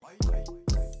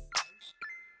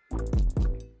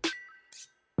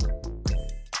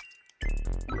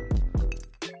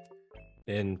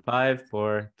In 5,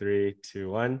 4, 3,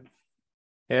 2, 1.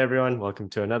 Hey everyone, welcome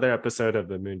to another episode of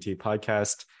the Moon Tea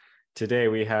Podcast. Today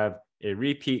we have a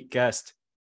repeat guest,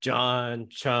 John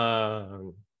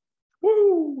Chung.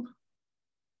 Woo!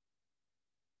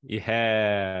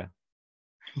 Yeah.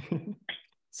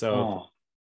 So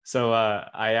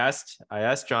I asked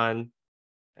John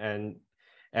and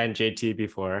JT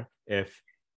before if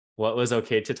what was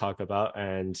okay to talk about,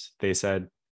 and they said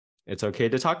it's okay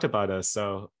to talk about us.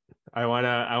 So I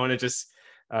wanna just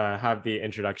have the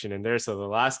introduction in there. So the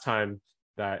last time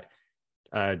that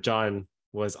John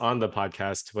was on the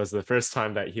podcast was the first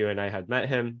time that Hugh and I had met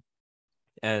him,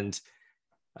 and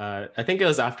I think it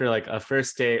was after like a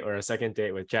first date or a second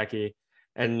date with Jackie,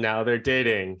 and now they're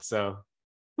dating. So,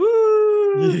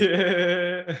 woo!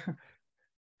 Yeah.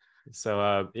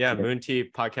 So Moon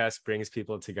Tea Podcast brings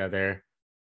people together.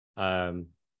 Um,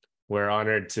 we're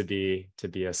honored to be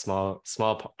a small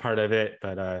part of it,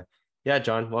 but yeah,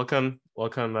 John, welcome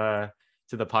to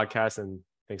the podcast, and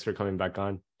thanks for coming back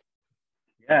on.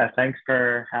 Yeah, thanks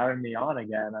for having me on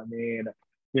again. I mean,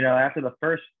 after the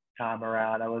first time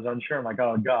around, I was unsure. I'm like,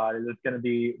 oh God, is this going to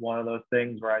be one of those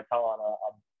things where I tell on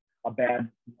a bad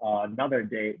another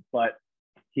date? But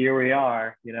here we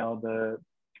are. Me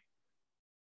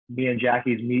and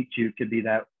Jackie's meet cute could be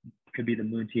the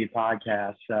Moon Tea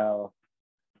podcast. So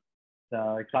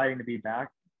exciting to be back.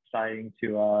 Exciting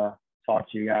to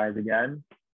talk to you guys again.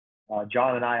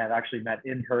 John and I have actually met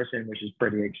in person, which is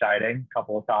pretty exciting, a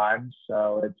couple of times.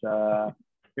 So it's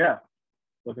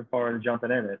looking forward to jumping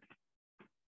in it.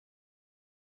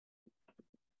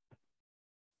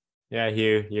 Yeah,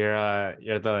 Hugh,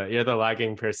 you're the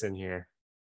lagging person here.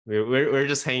 We're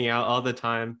just hanging out all the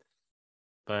time,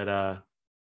 but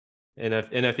in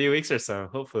a few weeks or so,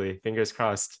 hopefully, fingers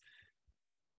crossed,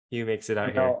 Hugh makes it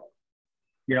out here.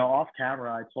 Off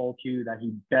camera, I told you that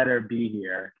he better be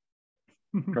here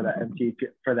for the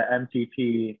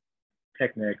MTP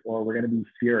picnic, or we're gonna be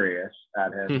furious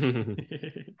at him.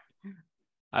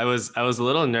 I was a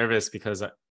little nervous because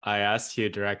I asked Hugh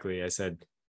directly. I said,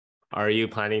 "Are you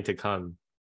planning to come?"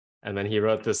 And then he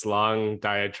wrote this long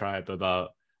diatribe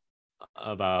about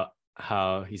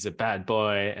how he's a bad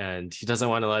boy and he doesn't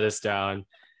want to let us down.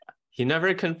 He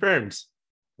never confirmed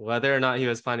whether or not he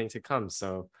was planning to come.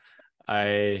 So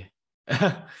I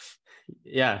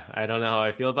yeah, I don't know how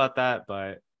I feel about that,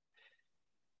 but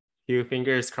Hugh,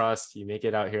 fingers crossed you make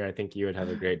it out here. I think you would have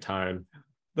a great time.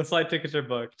 The flight tickets are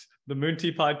booked. The Moon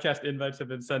Tea Podcast invites have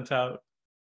been sent out.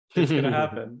 It's gonna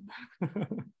happen.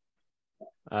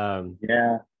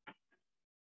 Yeah.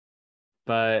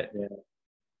 But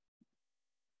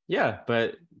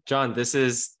but John, this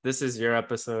is your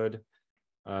episode.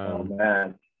 Oh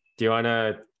man. Do you want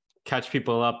to catch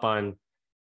people up on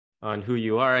who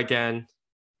you are again,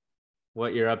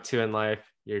 what you're up to in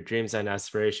life, your dreams and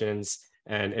aspirations?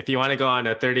 And if you want to go on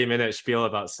a 30-minute spiel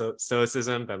about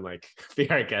stoicism, then like be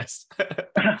our guest.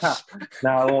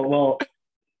 No,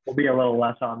 we'll be a little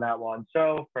less on that one.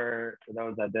 So for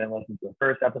those that didn't listen to the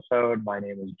first episode, my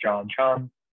name is John Chung.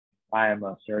 I am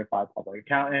a certified public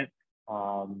accountant,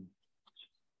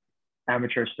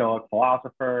 amateur Stoic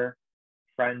philosopher,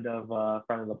 friend of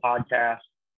the podcast,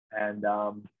 and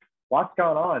lots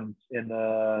going on in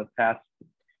the past.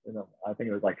 I think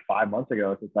it was like 5 months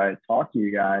ago since I talked to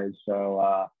you guys.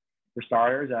 So for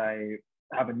starters, I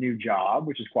have a new job,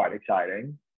 which is quite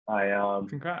exciting.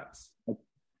 Congrats.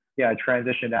 I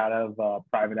transitioned out of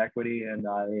private equity, and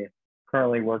I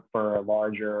currently work for a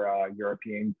larger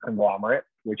European conglomerate,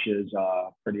 which is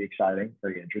pretty exciting,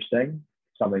 pretty interesting,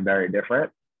 something very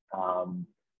different.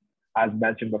 As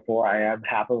mentioned before, I am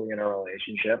happily in a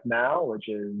relationship now, which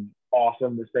is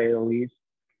awesome to say the least.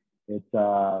 It's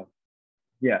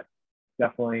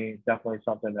definitely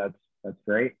something that's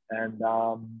great. And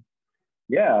I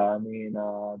mean,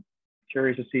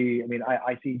 curious to see. I mean,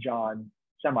 I see John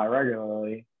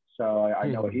semi-regularly, so I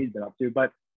know what he's been up to.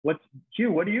 But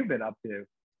Hugh, what have you been up to?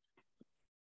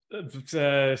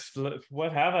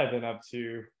 What have I been up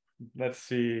to? Let's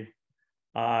see.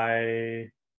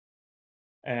 I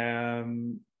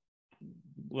am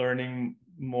learning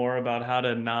more about how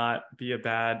to not be a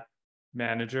bad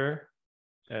manager.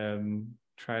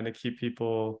 Trying to keep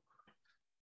people.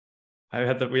 We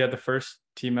had the first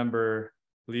team member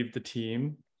leave the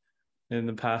team in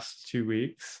the past 2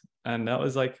 weeks, and that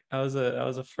was a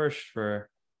first for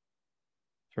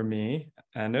me,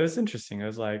 and it was interesting. It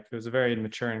was a very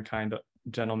mature and kind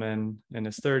gentleman in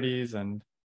his 30s, and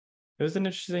it was an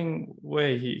interesting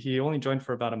way. He only joined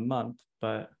for about a month,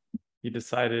 but he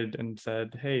decided and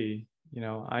said, "Hey,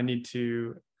 I need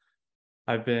to."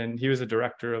 He was a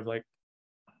director of like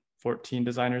 14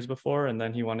 designers before, and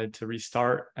then he wanted to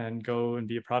restart and go and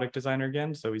be a product designer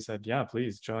again. So we said, yeah,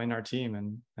 please join our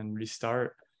team and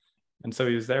restart. And so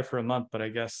he was there for a month, but I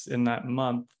guess in that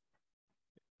month,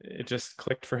 it just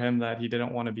clicked for him that he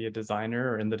didn't want to be a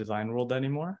designer or in the design world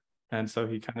anymore. And so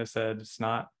he kind of said, it's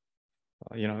not,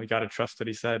 you know, you got to trust what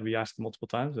he said. We asked him multiple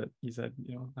times, but he said,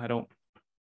 you know, I don't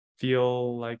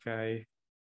feel like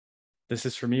this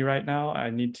is for me right now.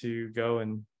 I need to go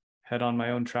and head on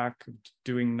my own track,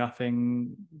 doing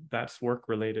nothing that's work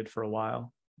related for a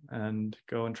while, and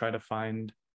go and try to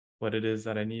find what it is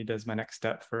that I need as my next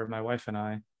step for my wife and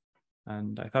I.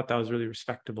 And I thought that was really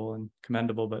respectable and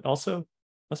commendable, but also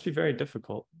must be very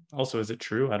difficult. Also, is it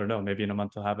true? I don't know. Maybe in a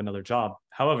month I'll have another job.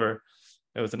 However,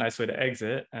 it was a nice way to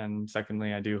exit. And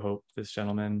secondly, I do hope this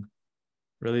gentleman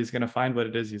really is going to find what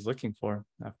it is he's looking for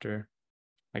after,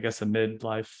 I guess, a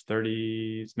midlife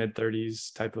 30s, mid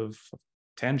 30s type of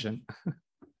tangent.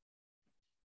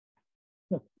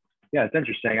 Yeah, it's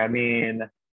interesting. I mean,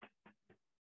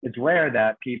 it's rare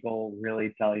that people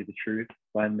really tell you the truth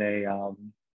when they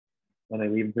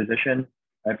leave a position.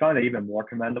 I find it even more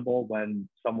commendable when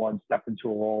someone steps into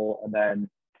a role and then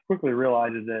quickly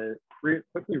realizes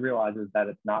that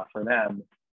it's not for them,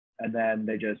 and then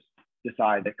they just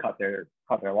decide to cut their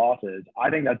losses.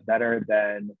 I think that's better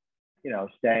than, you know,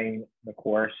 staying the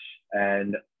course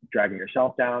and dragging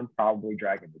yourself down, probably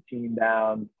dragging the team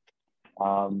down.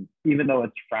 Even though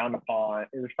it's frowned upon,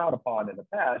 it was frowned upon in the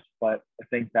past, but I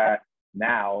think that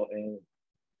now in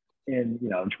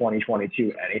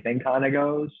 2022, anything kind of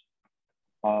goes.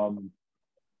 I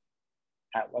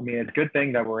mean, it's a good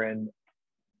thing that we're in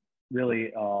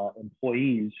really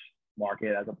employees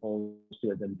market as opposed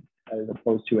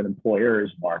to an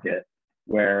employer's market,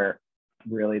 where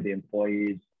really the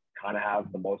employees kind of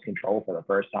have the most control for the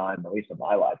first time, at least in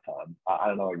my lifetime. I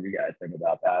don't know what you guys think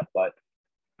about that, but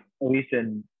at least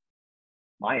in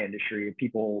my industry,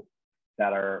 people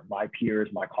that are my peers,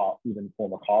 even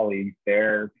former colleagues,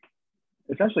 they're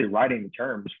essentially writing the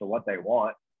terms for what they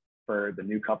want for the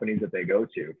new companies that they go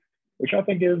to, which I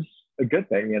think is a good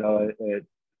thing. You know,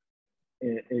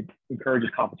 it encourages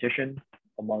competition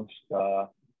amongst the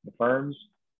firms.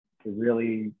 It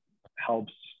really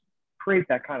helps create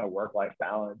that kind of work-life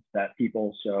balance that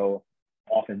people so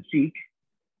often seek.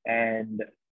 And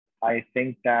I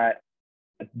think that,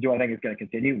 do I think it's going to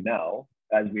continue? No,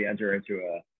 as we enter into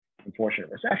a unfortunate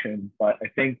recession. But I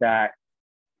think that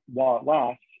while it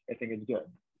lasts, I think it's good.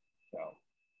 So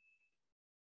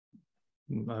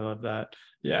I love that.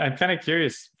 Yeah, I'm kind of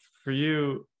curious for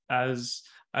you, as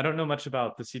I don't know much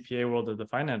about the CPA world or the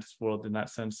finance world in that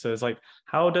sense. So it's like,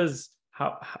 how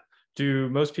do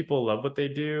most people love what they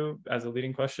do, as a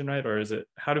leading question, right? Or is it,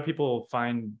 how do people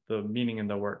find the meaning in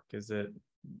their work? Is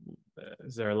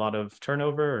there a lot of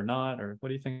turnover or not? Or what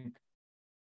do you think?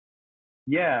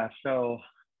 yeah, so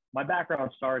my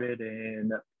background started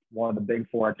in one of the big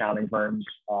four accounting firms,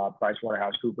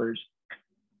 PricewaterhouseCoopers.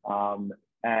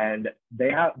 And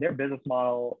their business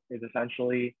model is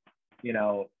essentially, you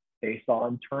know, based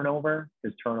on turnover,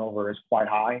 because turnover is quite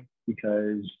high,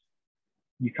 because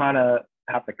you kind of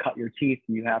have to cut your teeth.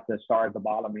 You have to start at the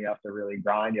bottom. You have to really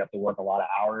grind. You have to work a lot of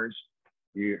hours.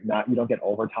 You don't get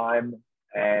overtime,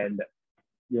 and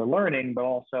you're learning, but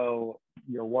also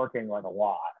you're working like a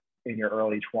lot in your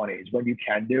early 20s when you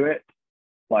can do it.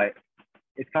 But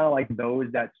it's kind of like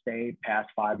those that stay past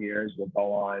 5 years will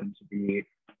go on to be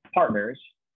partners,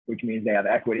 which means they have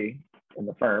equity in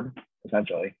the firm,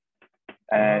 essentially.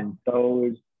 And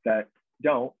those that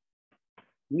don't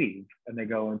leave, and they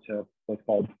go into what's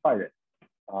called private,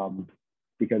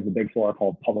 because the big four are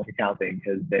called public accounting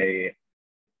because they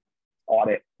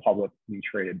audit publicly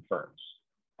traded firms,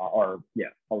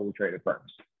 publicly traded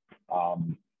firms.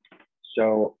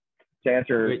 So to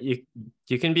answer,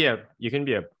 you can be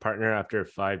a partner after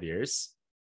 5 years.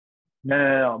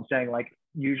 No. I'm saying, like,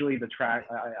 usually the track,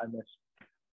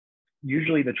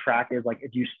 usually the track is like,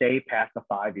 if you stay past the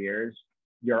 5 years,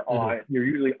 you're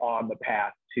usually on the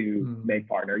path to make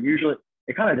partner. Usually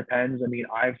it kind of depends. I mean,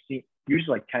 I've seen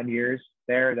usually like 10 years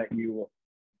there that you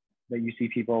see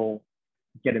people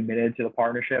get admitted to the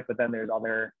partnership, but then there's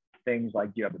other things like,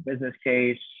 do you have a business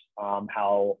case?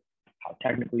 How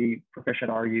technically proficient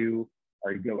are you?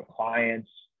 Are you good with clients?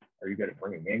 Are you good at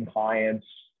bringing in clients?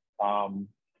 Are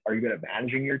you good at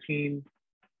managing your team?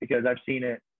 Because I've seen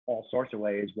it all sorts of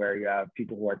ways, where you have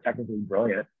people who are technically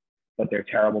brilliant, but they're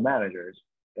terrible managers.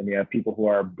 And you have people who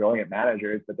are brilliant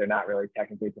managers, but they're not really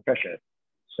technically proficient.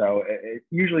 So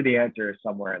usually the answer is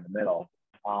somewhere in the middle.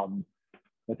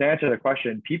 But to answer the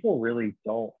question, people really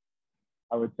don't,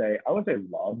 I would say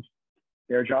love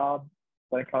their job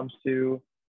when it comes to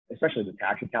especially the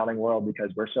tax accounting world,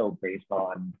 because we're so based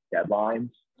on deadlines.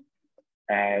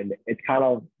 And it's kind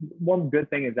of, one good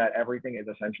thing is that everything is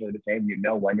essentially the same. You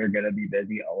know when you're going to be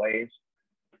busy always,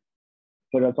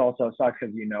 but it's also sucks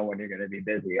because you know when you're going to be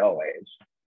busy always.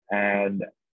 And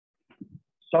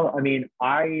so, I mean,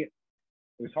 it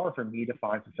was hard for me to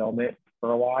find fulfillment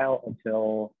for a while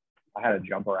until I had to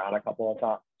jump around a couple of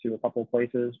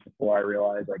places before I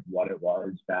realized like what it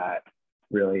was that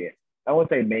really, I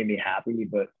wouldn't say made me happy,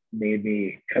 but made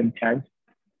me content.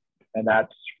 And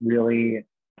that's really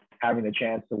having the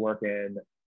chance to work in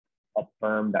a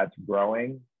firm that's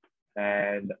growing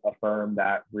and a firm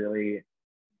that really,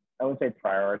 I wouldn't say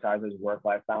prioritizes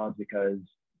work-life balance, because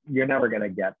you're never going to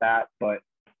get that, but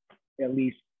at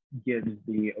least gives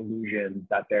the illusion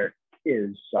that there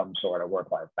is some sort of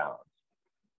work-life balance.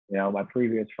 You know, my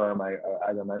previous firm, as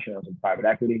I mentioned, I was in private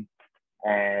equity,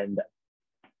 and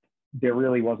there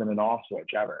really wasn't an off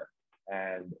switch ever.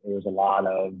 And it was a lot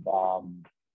of,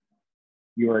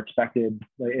 you were expected,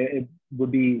 it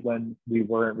would be when we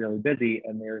weren't really busy,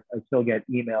 and I'd still get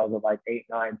emails of like 8,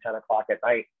 9, 10 o'clock at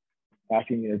night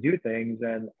asking me to do things.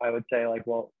 And I would say like,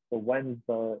 well when's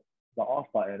the off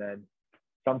button? And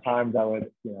sometimes I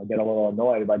would, you know, get a little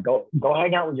annoyed, like, go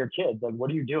hang out with your kids. Like, what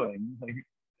are you doing? Like,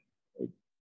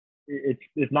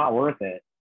 it's not worth it.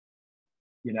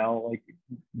 You know, like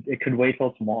it could wait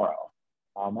till tomorrow.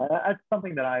 That's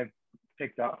something that I've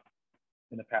picked up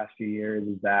in the past few years,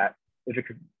 is that if it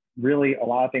could really, a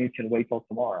lot of things can wait till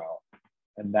tomorrow,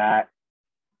 and that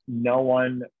no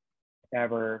one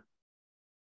ever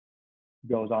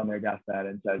goes on their deathbed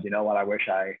and says, you know what, I wish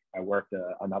I worked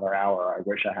another hour. I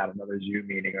wish I had another Zoom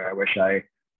meeting, or I wish I,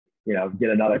 you know, did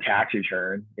another tax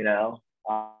return, you know?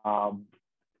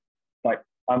 But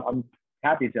I'm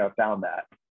happy to have found that.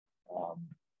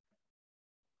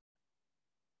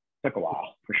 Took a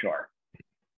while for sure.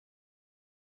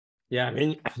 Yeah, I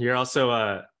mean, you're also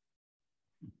I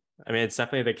mean, it's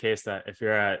definitely the case that if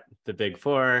you're at the Big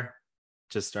Four,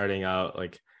 just starting out,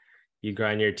 like you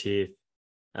grind your teeth,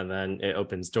 and then it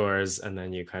opens doors, and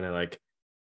then you kind of like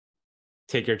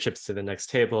take your chips to the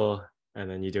next table, and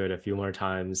then you do it a few more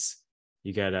times.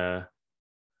 You get a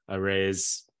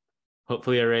raise,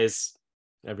 hopefully a raise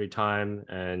every time,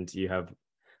 and you have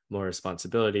more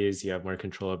responsibilities, you have more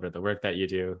control over the work that you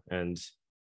do. And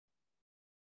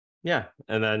yeah,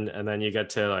 and then you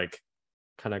get to like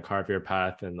kind of carve your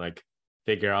path and like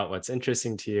figure out what's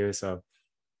interesting to you. So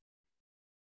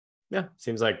yeah,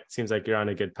 seems like you're on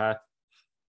a good path.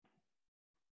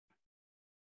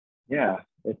 Yeah,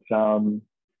 it's one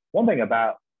thing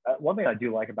I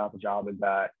do like about the job is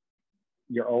that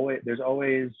there's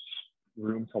always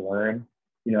room to learn.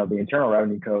 You know, the Internal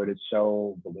Revenue Code is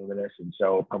so voluminous and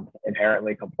so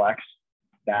inherently complex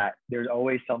that there's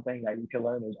always something that you can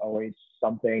learn. There's always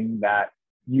something that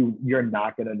you're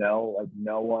not going to know. Like,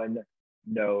 no one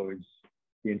knows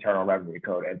the Internal Revenue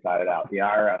Code inside and out. The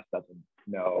IRS doesn't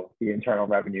know the Internal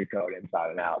Revenue Code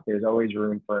inside and out. There's always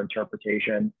room for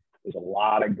interpretation. There's a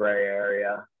lot of gray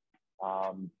area.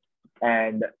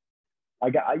 And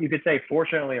you could say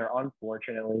fortunately or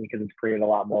unfortunately, because it's created a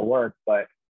lot more work, but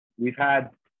we've had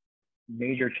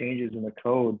major changes in the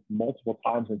code multiple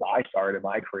times since I started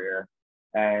my career.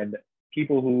 And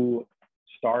people who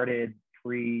started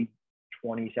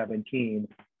pre-2017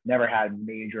 never had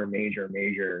major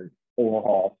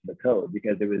overhaul to the code,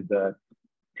 because it was the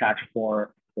tax reform,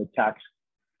 I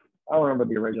don't remember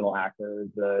the original act,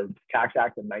 the Tax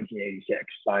Act of 1986,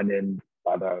 signed in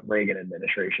by the Reagan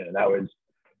administration. And that was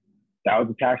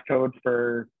the tax code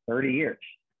for 30 years.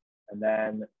 And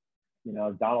then, you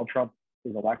know, Donald Trump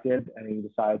is elected, and he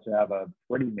decides to have a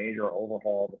pretty major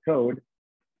overhaul of the code.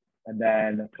 And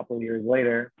then a couple of years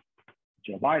later,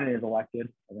 Joe Biden is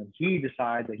elected, and then he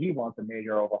decides that he wants a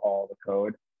major overhaul of the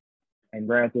code. And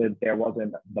granted, there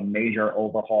wasn't the major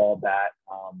overhaul that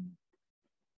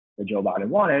Joe Biden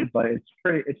wanted, but it's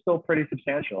still pretty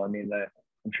substantial. I mean,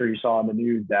 I'm sure you saw in the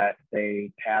news that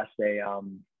they passed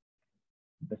the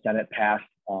Senate passed,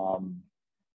 I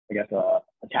guess,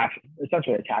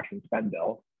 essentially a tax and spend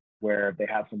bill, where they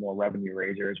have some more revenue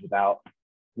raisers without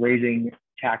raising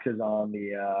taxes on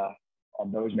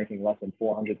those making less than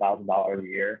 $400,000 a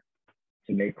year,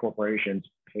 to make corporations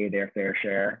pay their fair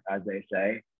share, as they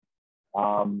say.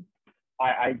 I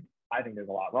think there's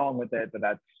a lot wrong with it, but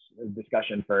that's a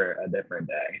discussion for a different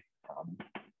day.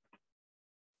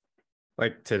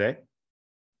 Like today?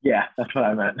 Yeah, that's what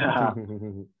I meant.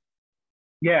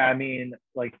 Yeah, I mean,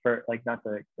 like, for like, not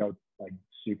to go like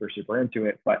super into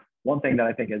it, but one thing that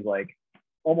I think is like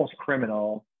almost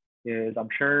criminal is, I'm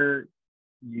sure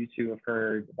you two have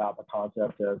heard about the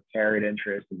concept of carried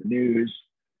interest in the news,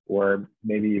 or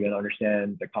maybe even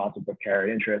understand the concept of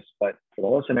carried interest. But for the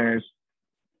listeners,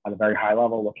 at a very high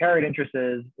level, what carried interest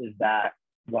is that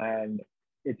when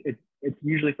it's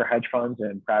usually for hedge funds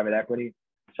and private equity.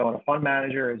 So when a fund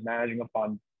manager is managing a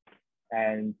fund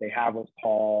and they have what's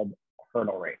called a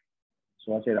hurdle rate.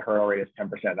 So let's say the hurdle rate is 10%.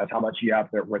 That's how much you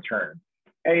have to return.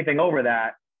 Anything over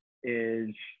that is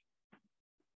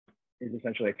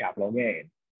essentially a capital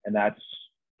gain. And that's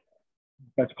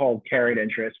called carried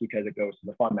interest because it goes to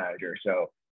the fund manager.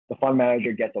 So the fund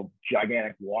manager gets a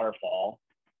gigantic waterfall.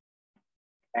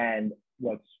 And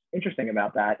what's interesting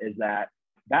about that is that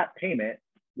payment,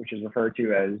 which is referred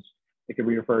to as, it could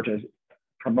be referred to as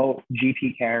promote,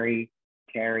 GP carry,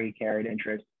 carried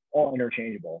interest, all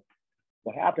interchangeable.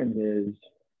 What happens is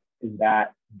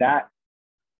that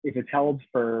if it's held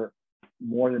for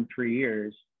more than 3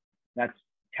 years, that's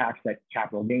taxed at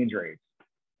capital gains rates.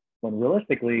 When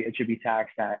realistically, it should be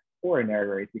taxed at ordinary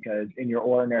rates, because in your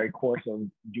ordinary course of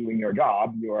doing your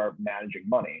job, you are managing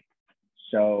money.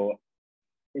 So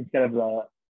instead of the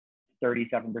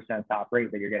 37% top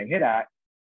rate that you're getting hit at,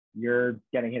 you're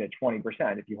getting hit at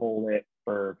 20% if you hold it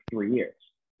for 3 years,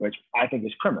 which I think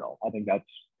is criminal. I think that's,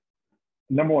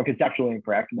 number one, conceptually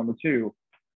incorrect. Number two,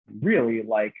 really,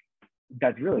 like,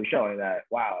 that's really showing that,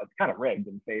 wow, it's kind of rigged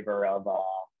in favor of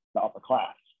the upper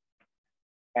class.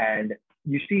 And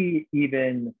you see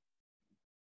even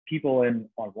people on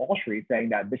Wall Street saying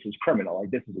that this is criminal,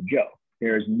 like this is a joke.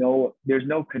 There's no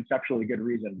conceptually good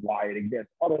reason why it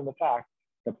exists, other than the fact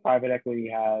that private equity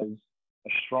has a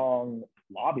strong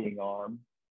lobbying arm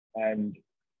and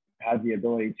has the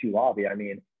ability to lobby. I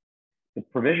mean, the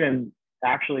provision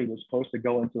actually was supposed to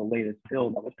go into the latest bill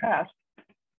that was passed,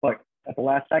 but at the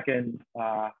last second,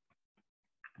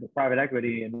 the private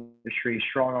equity industry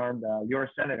strong-armed your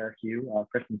senator, Hugh,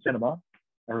 Kristen Sinema,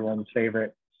 everyone's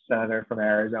favorite senator from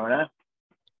Arizona,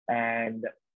 and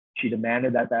she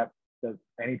demanded that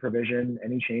any provision,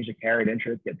 any change to carried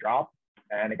interest get dropped,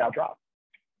 and it got dropped,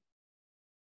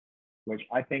 which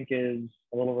I think is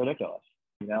a little ridiculous.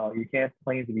 You know, you can't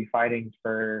claim to be fighting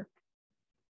for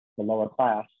the lower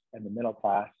class and the middle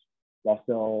class while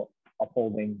still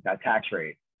upholding that tax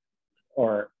rate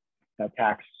or that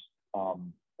tax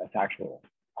rule.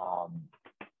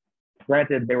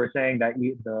 Granted, they were saying that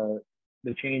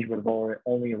the change would have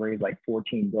only raised like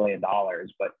 $14 billion,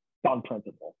 but it's on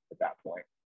principle at that point.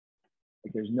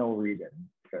 Like, there's no reason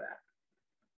for that.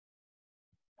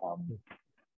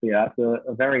 Yeah, that's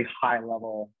a very high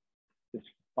level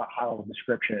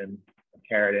description of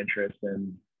carried interest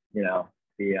and, you know,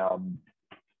 the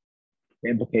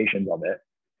implications of it.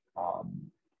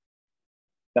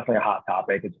 Definitely a hot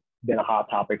topic. It's been a hot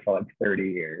topic for like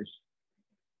 30 years.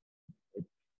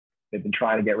 They've been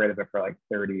trying to get rid of it for like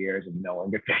 30 years and no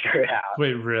one could figure it out.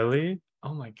 Wait, really?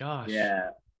 Oh my gosh. Yeah,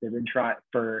 they've been trying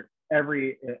for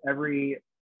every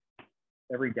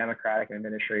Democratic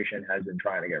administration has been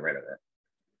trying to get rid of it.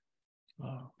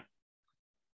 Oh,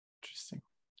 interesting.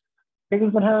 Because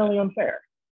it's inherently unfair.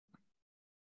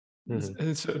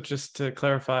 Mm-hmm. So just to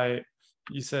clarify,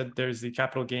 you said there's the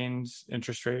capital gains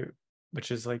interest rate,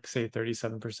 which is like, say,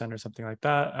 37% or something like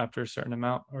that after a certain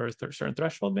amount or a certain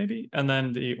threshold maybe, and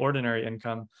then the ordinary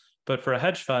income. But for a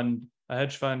hedge fund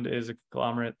is a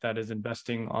conglomerate that is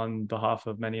investing on behalf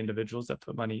of many individuals that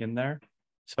put money in there.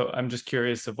 So I'm just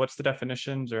curious of what's the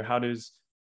definitions, or how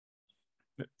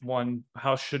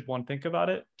should one think about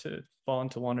it to fall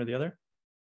into one or the other?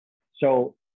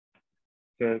 So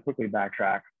to quickly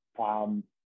backtrack,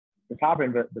 the top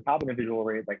individual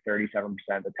rate is like 37%.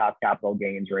 The top capital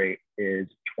gains rate is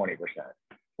 20%.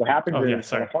 What happens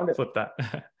flip that.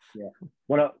 Yeah.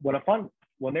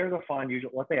 When there's a fund,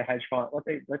 usually, let's say a hedge fund, let's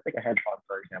take a hedge fund,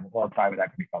 for example, or a private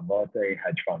equity fund, but let's say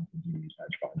hedge fund, use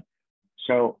hedge fund.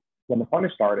 So when the fund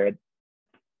is started,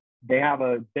 they have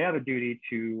a duty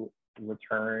to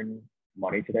return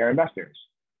money to their investors,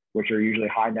 which are usually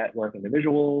high net worth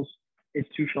individuals,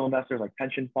 institutional investors like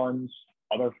pension funds,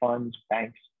 other funds,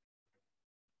 banks.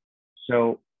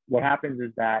 So what happens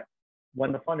is that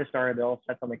when the fund is started, they'll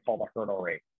set something called a hurdle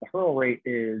rate. The hurdle rate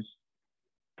is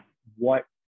what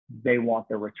they want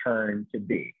the return to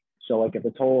be. So like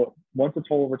once the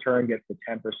total return gets to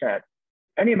 10%,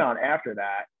 any amount after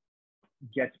that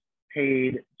gets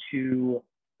paid to,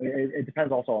 it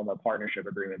depends also on the partnership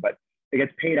agreement, but it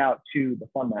gets paid out to the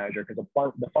fund manager, because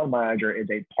the fund manager is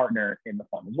a partner in the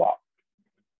fund as well.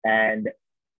 And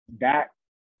that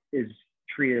is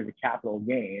treated as a capital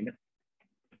gain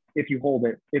if you hold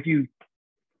and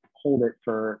sell it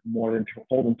for more than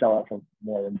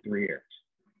 3 years,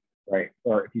 right?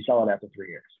 Or if you sell it after 3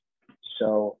 years.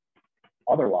 So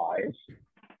otherwise,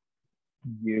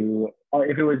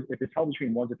 if it's held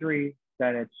between 1 to 3,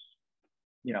 then it's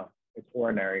it's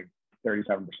ordinary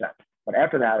 37%. But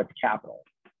after that, it's capital,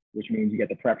 which means you get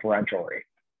the preferential rate.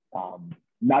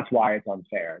 That's why it's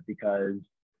unfair, because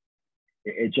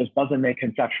it just doesn't make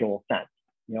conceptual sense.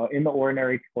 In the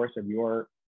ordinary course of your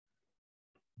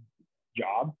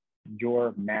job,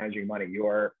 you're managing money,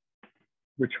 you're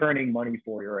returning money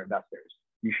for your investors.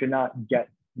 You should not get,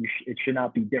 it should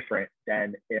not be different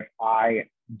than if I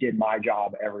did my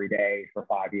job every day for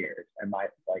 5 years, and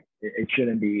it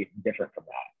shouldn't be different from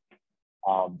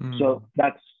that. So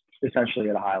that's essentially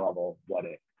at a high level what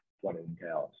it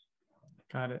entails.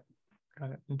 Got it.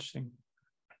 Interesting.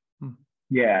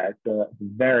 Yeah, it's a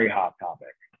very hot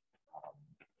topic.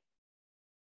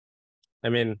 I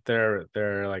mean, there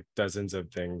are like dozens of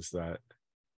things that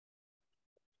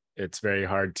it's very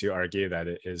hard to argue that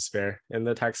it is fair in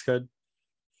the tax code.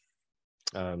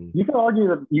 You could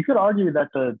argue that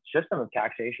the system of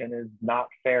taxation is not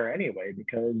fair anyway,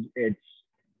 because it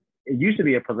used to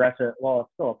be it's still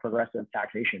a progressive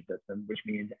taxation system, which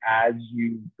means as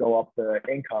you go up the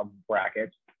income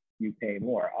brackets, you pay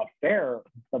more. The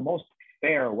most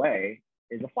fair way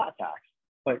is a flat tax,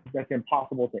 but that's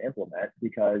impossible to implement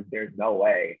because there's no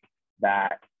way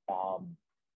that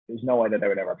they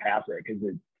would ever pass it, because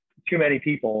too many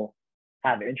people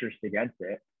have interest against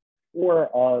it.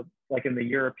 Or like in the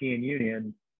European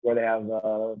Union, where they have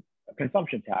a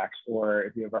consumption tax, or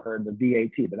if you ever heard the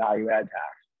VAT, the value add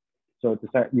tax. So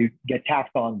you get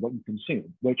taxed on what you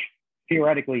consume, which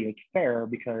theoretically is fair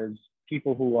because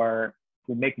people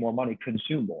who make more money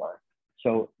consume more.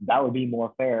 So that would be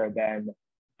more fair than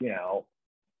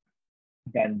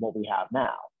what we have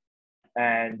now.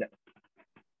 And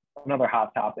another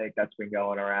hot topic that's been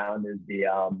going around is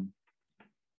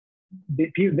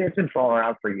it's been thrown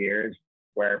around for years,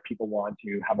 where people want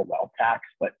to have a wealth tax,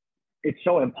 but it's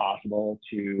so impossible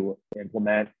to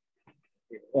implement.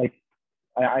 Like,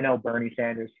 I know Bernie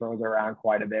Sanders throws around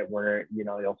quite a bit, where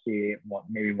you'll see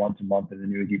maybe once a month in the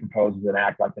news he proposes an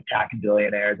act like the Tax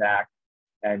Billionaires Act,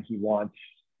 and he wants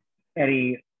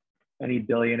any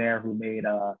billionaire who made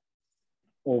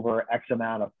over X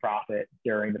amount of profit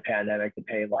during the pandemic to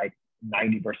pay like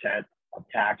 90% of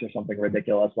tax or something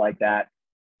ridiculous like that.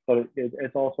 But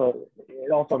it also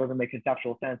doesn't make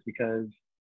conceptual sense, because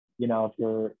if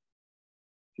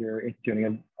you're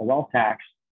instituting a wealth tax,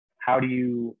 how do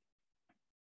you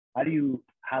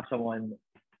have someone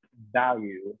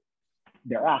value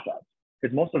their assets?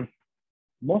 Because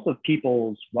most of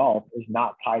people's wealth is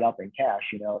not tied up in cash.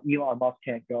 Elon Musk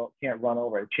can't run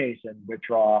over to Chase and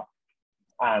withdraw,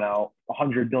 I don't know,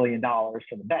 $100 billion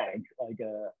from the bank like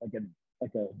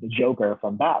the Joker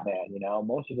from Batman.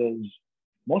 Most of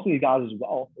these guys'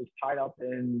 wealth is tied up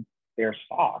in their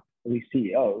stock, at least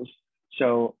CEOs.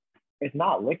 So it's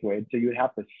not liquid. So you would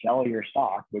have to sell your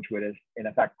stock, which would, in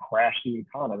effect, crash the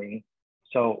economy.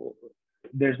 So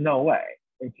there's no way.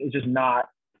 It's just not.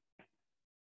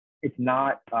 It's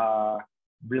not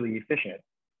really efficient.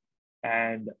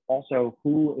 And also,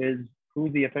 who's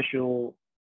the official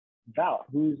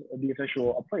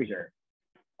appraiser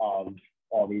of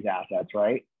all these assets,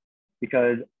 right?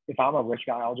 Because if I'm a rich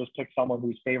guy, I'll just pick someone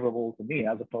who's favorable to me,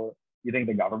 as opposed, you think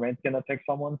the government's gonna pick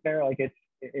someone fair? Like this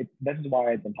is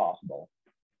why it's impossible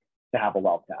to have a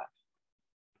wealth tax.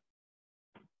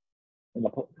 And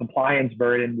the compliance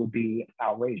burden would be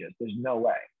outrageous. There's no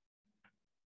way.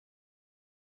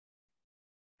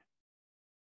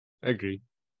 Agreed.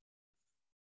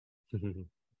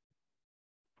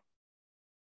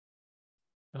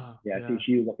 Yeah, I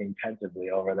see you looking pensively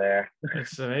over there.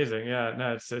 It's amazing. Yeah,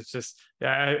 no, it's just,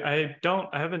 yeah, I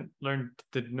haven't learned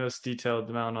the most detailed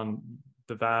amount on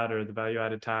the VAT or the value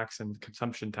added tax and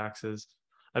consumption taxes.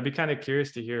 I'd be kind of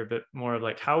curious to hear a bit more of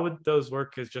like, how would those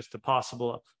work as just a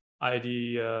possible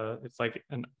idea? It's like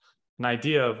an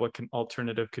idea of what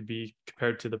alternative could be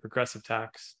compared to the progressive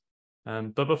tax.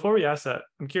 But before we ask that,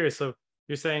 I'm curious. So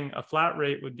you're saying a flat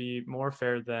rate would be more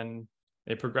fair than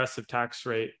a progressive tax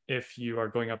rate if you are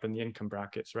going up in the income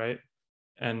brackets, right?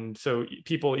 And so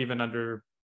people even under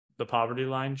the poverty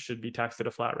line should be taxed at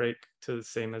a flat rate to the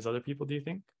same as other people, do you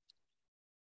think?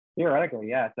 Theoretically,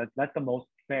 yes. That's the most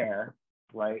fair,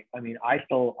 right? I mean, I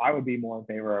would be more in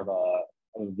favor of a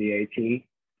VAT,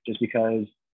 just because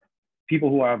people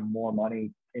who have more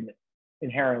money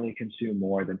inherently consume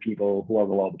more than people who are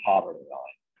below the poverty line.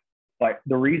 But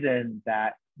the reason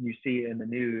that you see in the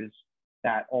news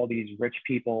that all these rich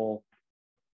people,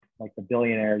 like the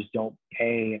billionaires, don't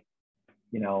pay,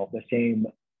 the same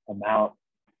amount,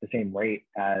 the same rate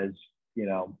as,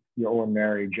 your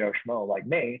ordinary Joe Schmo like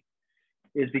me,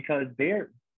 is because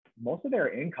most of their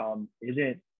income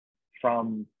isn't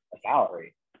from a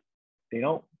salary. They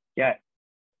don't get,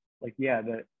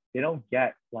 they don't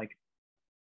get like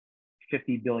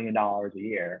 $50 billion a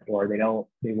year, or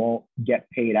they won't get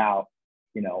paid out,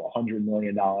 $100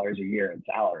 million a year in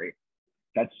salary.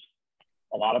 That's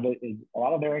a lot of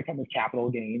their income is capital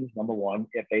gains, number one,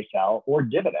 if they sell, or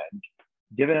dividends.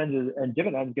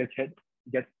 Dividends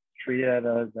gets treated at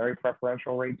a very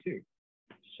preferential rate too.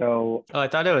 So I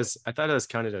thought it was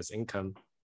counted as income.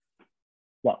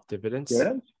 What? Dividends?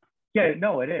 Yeah,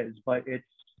 no, it is, but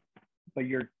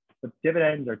the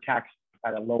dividends are taxed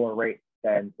at a lower rate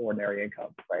than ordinary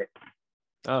income, right?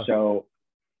 Oh. So,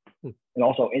 and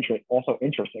also interest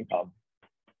income.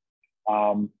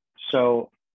 So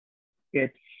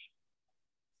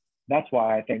that's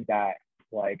why I think that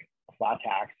like a flat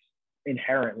tax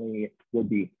inherently would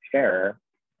be fairer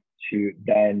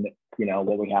than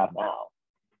what we have now.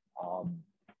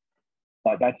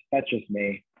 But that's just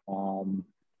me.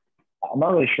 I'm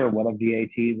not really sure what a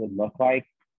VAT would look like.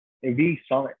 It'd be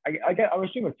something. I would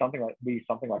assume it's something like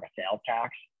a sales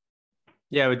tax.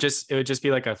 Yeah, it would just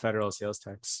be like a federal sales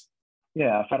tax.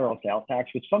 Yeah, a federal sales tax,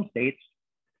 which some states,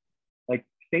 like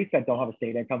states that don't have a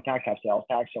state income tax, have sales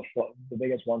tax. So the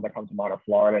biggest ones that come to mind are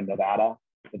Florida and Nevada,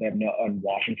 but they have and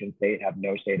Washington State have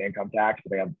no state income tax,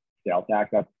 but they have sales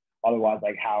tax. That's otherwise,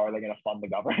 like, how are they going to fund the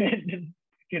government?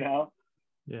 Yeah.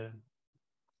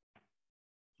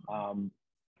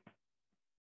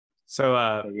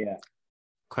 So yeah.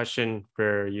 Question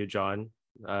for you, John.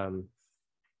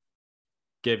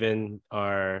 Given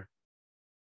our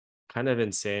kind of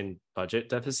insane budget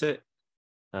deficit,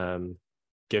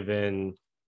 given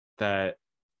that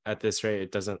at this rate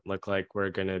it doesn't look like we're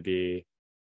gonna be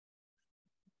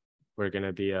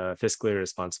fiscally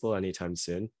responsible anytime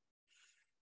soon.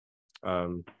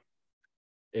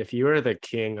 If you were the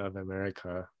king of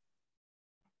America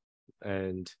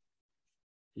and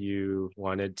you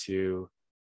wanted to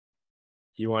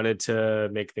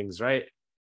make things right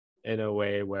in a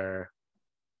way where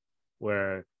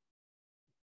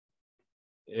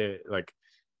it, like,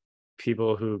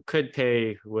 people who could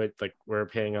pay would, like, we're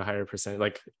paying a higher percent,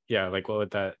 like, yeah, like, what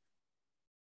would that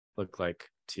look like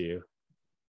to you?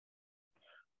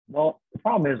 Well, the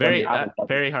problem is very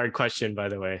hard question, by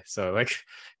the way. So, like,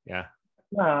 yeah.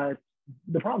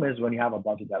 The problem is when you have a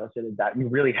budget deficit is that you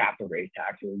really have to raise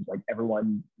taxes. Like,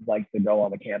 everyone likes to go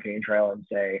on the campaign trail and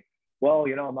say, well,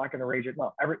 I'm not going to raise it.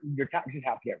 No, your taxes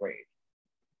have to get raised,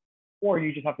 or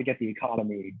you just have to get the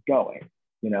economy going.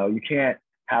 You can't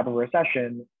have a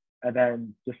recession and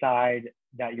then decide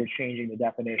that you're changing the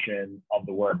definition of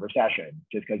the word recession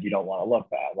just because you don't want to look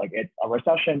bad. Like, a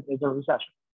recession is a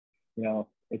recession.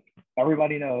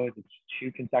 Everybody knows it's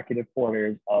 2 consecutive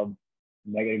quarters of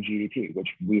negative GDP, which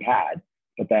we had,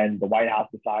 but then the White House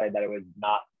decided that it was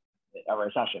not a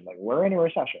recession. Like, we're in a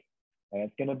recession and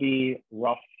it's going to be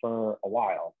rough for a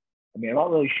while. I mean, I'm not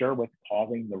really sure what's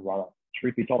causing the run.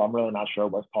 Truth be told, I'm really not sure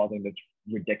what's causing this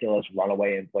ridiculous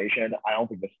runaway inflation. I don't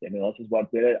think the stimulus is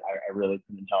what did it. I really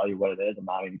couldn't tell you what it is. I'm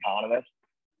not an economist,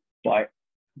 but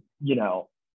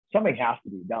something has to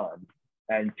be done,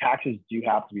 and taxes do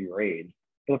have to be raised.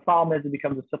 But the problem is it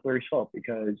becomes a slippery slope,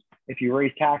 because if you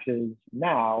raise taxes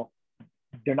now,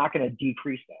 they're not going to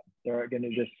decrease them. They're going to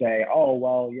just say, oh,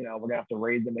 well, we're going to have to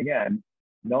raise them again.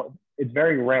 No, it's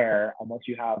very rare, unless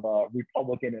you have a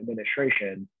Republican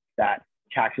administration, that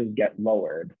taxes get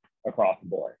lowered across the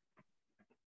board,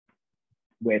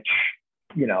 which,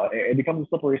 it becomes a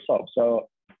slippery slope. So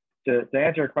to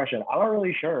answer your question, I'm not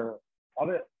really sure of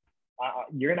it.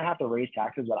 You're going to have to raise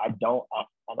taxes, but I'm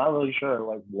not really sure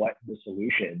like what the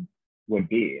solution would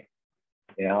be.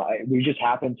 We just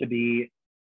happen to be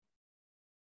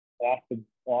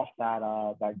off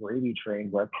that gravy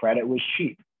train where credit was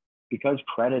cheap. Because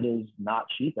credit is not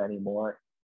cheap anymore,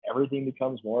 everything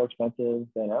becomes more expensive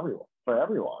for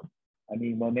everyone. I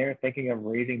mean, when they're thinking of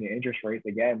raising the interest rates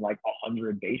again, like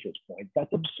 100 basis points,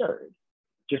 that's absurd.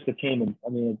 Just to tame,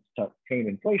 it's to tame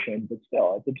inflation, but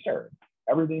still, it's absurd.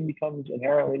 Everything becomes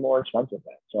inherently more expensive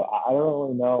then. So I don't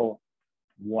really know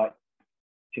what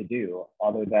to do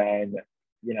other than,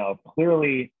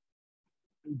 clearly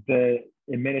the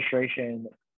administration,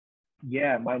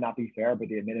 yeah, it might not be fair, but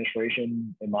the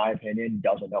administration, in my opinion,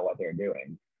 doesn't know what they're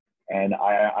doing. And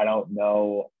I don't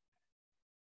know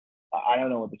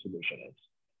what the solution is.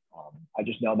 I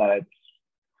just know that it's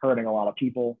hurting a lot of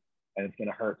people, and it's going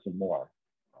to hurt some more.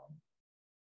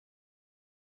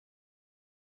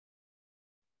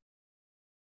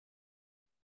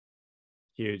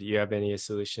 Do you have any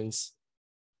solutions?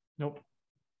 Nope.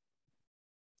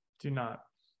 Do not.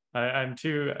 I'm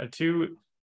too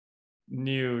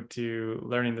new to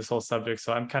learning this whole subject,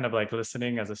 so I'm kind of like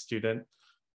listening as a student,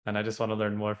 and I just want to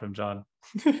learn more from John.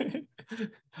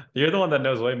 You're the one that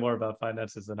knows way more about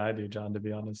finances than I do, John, to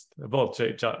be honest. Both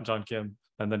John Kim,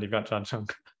 and then you've got John Chung.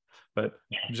 But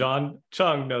John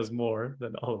Chung knows more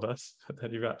than all of us. But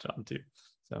then you've got John too.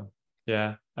 So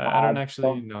yeah, I don't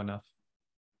actually know enough.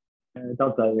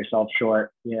 Don't sell yourself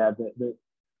short. Yeah,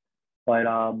 but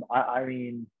I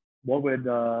mean, what would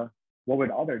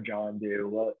other John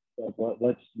do?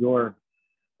 What's your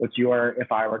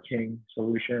if I were king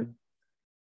solution?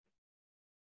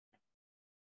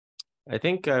 I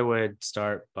think I would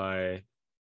start by,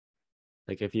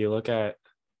 like, if you look at,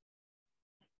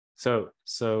 so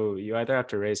you either have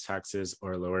to raise taxes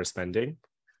or lower spending.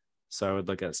 So I would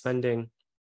look at spending,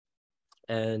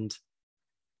 and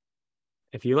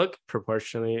if you look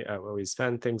proportionally at what we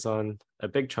spend things on, a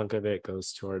big chunk of it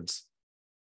goes towards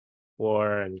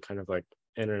war and kind of like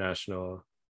international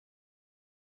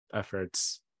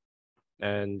efforts.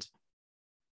 And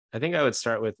I think I would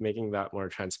start with making that more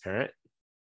transparent,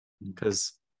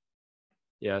 because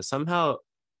yeah, somehow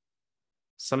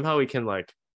we can,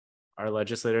 like, our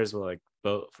legislators will like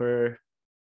vote for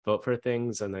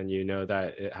things, and then you know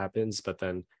that it happens, but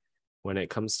then when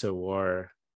it comes to war,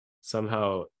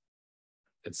 somehow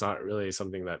it's not really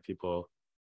something that people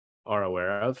are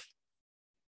aware of.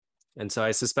 And so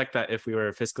I suspect that if we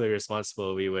were fiscally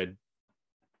responsible, we would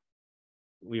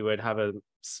have a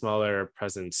smaller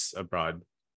presence abroad.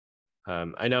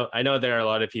 I know there are a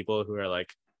lot of people who are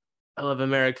like, I love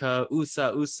America,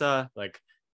 USA. Like,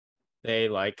 they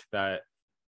like that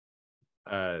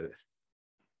the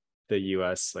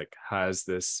US like has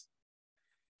this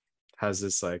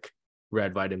like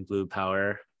red, white, and blue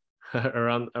power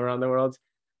around the world.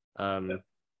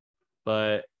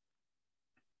 But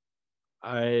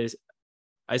I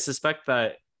suspect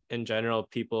that in general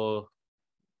people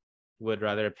would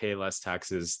rather pay less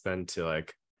taxes than to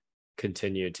like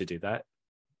continue to do that.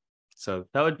 So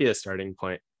that would be a starting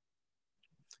point.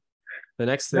 The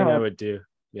next thing I would do,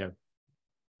 yeah.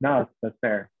 No, that's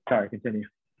fair. Sorry, continue.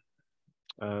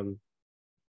 The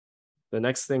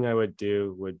next thing I would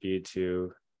do would be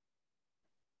to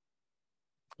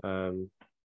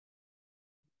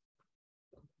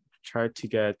try to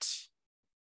get,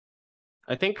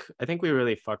 I think we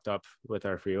really fucked up with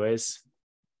our freeways.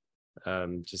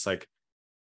 Just like,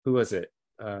 who was it?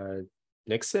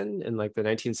 Nixon in like the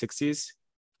 1960s.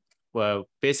 Well,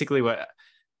 basically what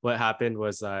happened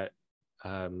was that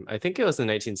I think it was the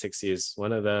 1960s,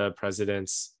 one of the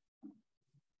presidents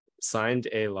signed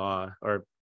a law or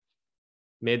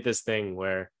made this thing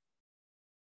where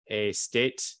a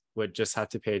state would just have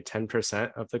to pay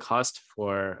 10% of the cost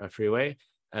for a freeway,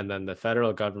 and then the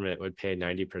federal government would pay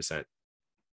 90%.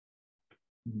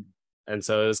 And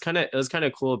so it was kind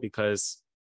of cool, because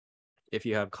if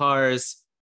you have cars,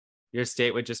 your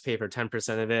state would just pay for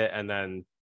 10% of it, and then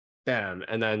bam,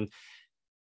 and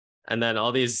then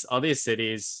all these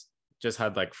cities just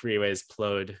had like freeways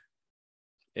plowed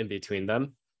in between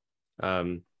them.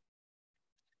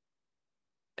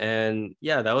 And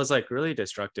yeah, that was like really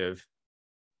destructive.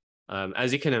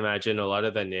 As you can imagine, a lot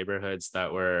of the neighborhoods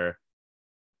that were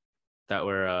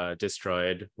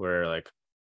destroyed were like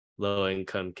low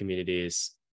income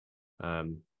communities,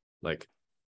 like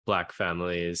Black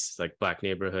families, like Black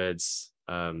neighborhoods,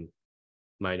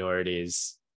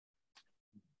 minorities.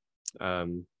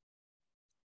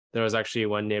 There was actually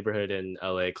one neighborhood in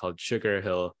LA called Sugar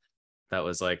Hill that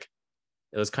was like,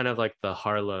 it was kind of like the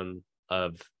Harlem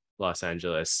of Los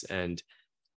Angeles, and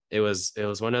it was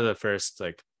one of the first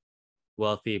like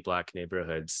wealthy Black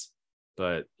neighborhoods.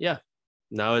 But yeah,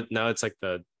 now it's like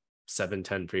the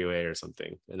 710 freeway or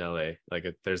something in LA. Like,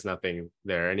 there's nothing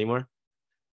there anymore.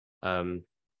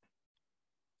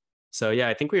 So yeah,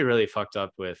 I think we really fucked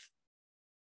up with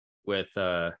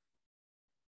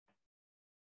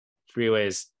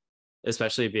freeways,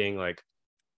 especially being like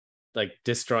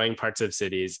destroying parts of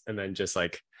cities and then just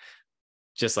like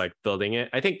building it.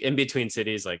 I think in between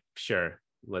cities, like, sure,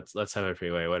 let's have a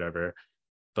freeway, whatever.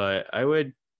 But I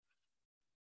would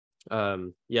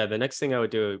yeah, the next thing I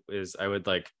would do is I would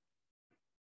like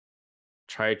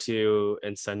try to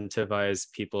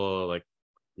incentivize people like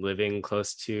living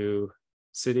close to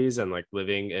cities and like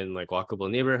living in like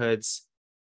walkable neighborhoods,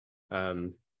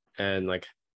 and like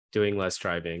doing less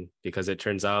driving, because it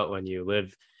turns out when you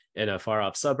live in a far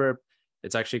off suburb,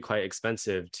 it's actually quite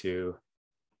expensive to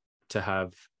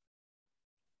have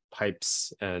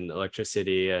pipes and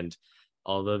electricity and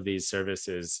all of these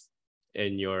services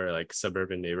in your like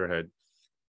suburban neighborhood.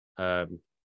 And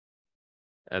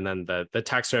then the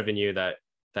tax revenue that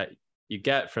you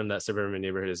get from that suburban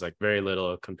neighborhood is like very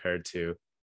little compared to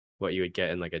what you would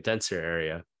get in like a denser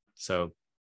area. So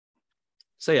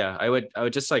yeah, I would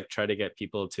just like try to get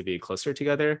people to be closer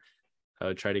together, I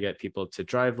would try to get people to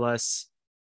drive less.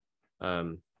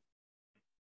 But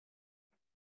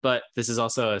this is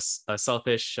also a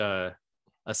selfish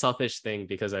thing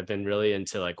because I've been really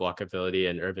into like walkability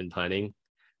and urban planning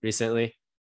recently.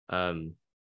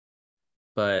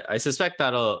 But I suspect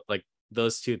that'll like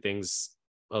those two things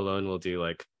alone will do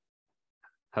like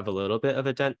have a little bit of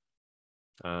a dent.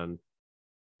 And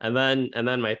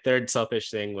then my third selfish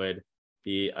thing would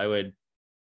be I would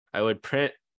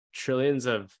print trillions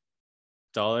of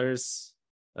dollars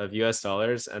of US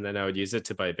dollars, and then I would use it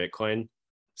to buy Bitcoin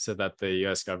so that the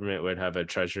US government would have a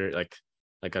treasury like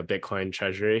a Bitcoin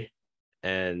treasury.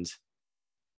 And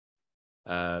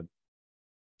yeah,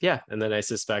 and then I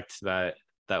suspect that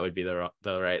that would be the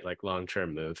right like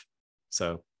long-term move.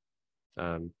 So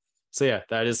so yeah,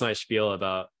 that is my spiel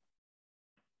about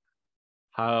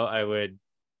how I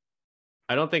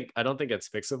don't think it's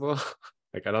fixable.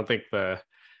 Like I don't think the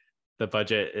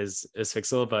budget is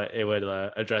fixable, but it would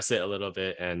address it a little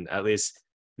bit and at least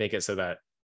make it so that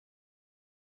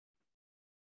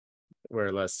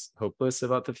we're less hopeless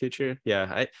about the future.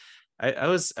 Yeah, I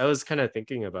was kind of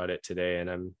thinking about it today, and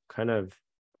I'm kind of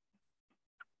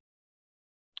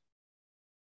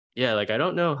like I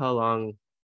don't know how long.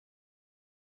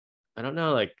 I don't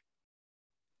know like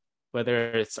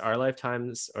whether it's our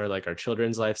lifetimes or like our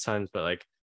children's lifetimes, but like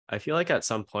I feel like at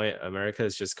some point America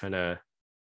is just kind of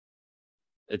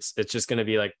it's just gonna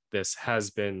be like this has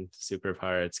been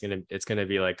superpower. It's gonna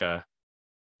be like a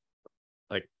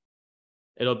like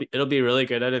it'll be really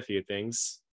good at a few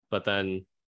things, but then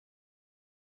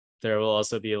there will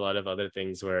also be a lot of other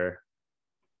things where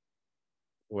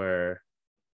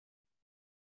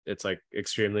it's like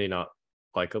extremely not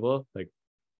likable. Like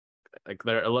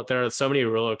there are so many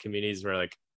rural communities where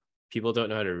like people don't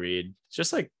know how to read,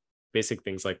 just like basic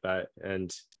things like that.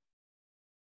 And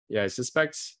yeah, I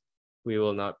suspect we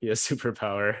will not be a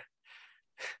superpower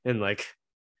in like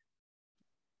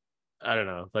I don't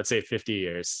know, let's say 50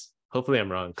 years. Hopefully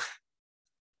I'm wrong.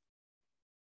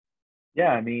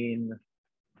 Yeah, I mean,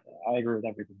 I agree with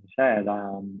everything you said.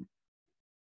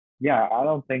 Yeah, I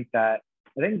don't think that.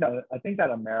 I think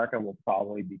that America will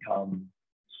probably become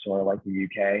sort of like the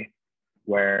UK,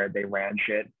 where they ran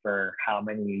shit for how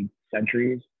many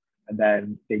centuries, and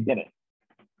then they didn't,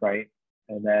 right?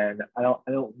 And then I don't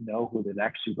know who the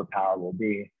next superpower will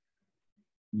be.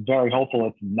 Very hopeful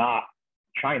it's not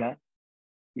China,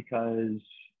 because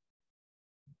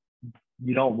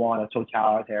you don't want a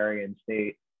totalitarian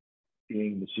state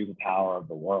being the superpower of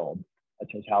the world. A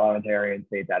totalitarian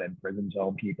state that imprisons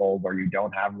own people, where you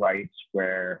don't have rights,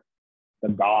 where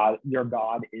your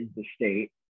God is the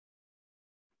state,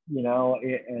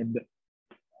 and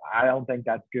I don't think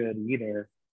that's good either.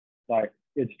 But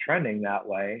it's trending that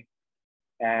way,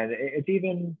 and it's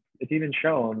even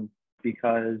shown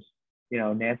because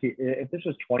Nancy. If this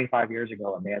was 25 years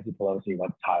ago and Nancy Pelosi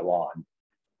went to Taiwan,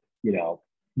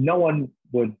 no one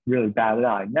would really bat an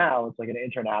eye. Now it's like an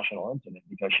international incident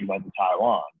because she went to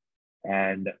Taiwan,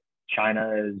 and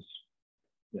China is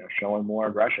showing more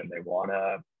aggression. They want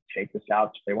to take the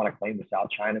South. They want to claim the South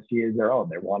China Sea as their own.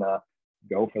 They want to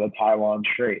go for the Taiwan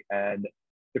Strait. And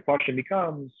the question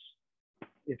becomes,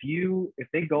 if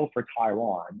they go for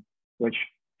Taiwan, which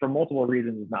for multiple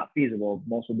reasons is not feasible,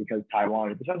 mostly because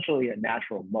Taiwan is essentially a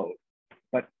natural moat.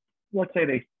 But let's say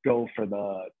they go for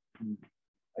the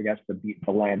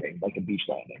landing, like a beach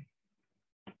landing.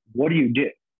 What do you do?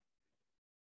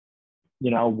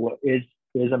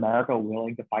 Is America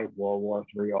willing to fight World War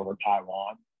III over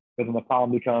Taiwan? But then the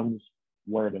problem becomes,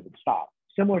 where does it stop?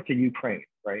 Similar to Ukraine,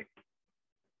 right?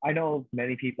 I know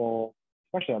many people,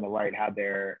 especially on the right, have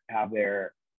their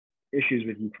issues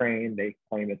with Ukraine. They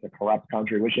claim it's a corrupt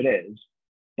country, which it is.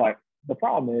 But the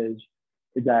problem is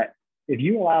that if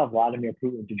you allow Vladimir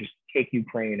Putin to just take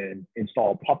Ukraine and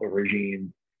install a puppet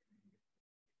regime,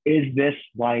 is this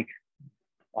like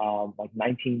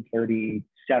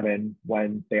 1937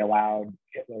 when they allowed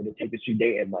Hitler to take the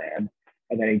Sudetenland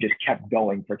and then he just kept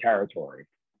going for territory?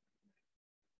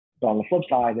 So on the flip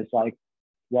side, it's like,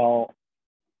 well,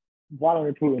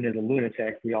 Vladimir Putin is a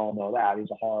lunatic. We all know that.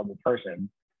 He's a horrible person.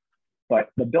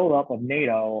 But the buildup of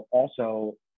NATO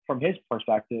also, from his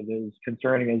perspective, is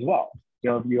concerning as well.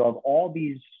 If you have all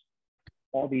these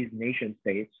nation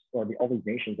states, or all these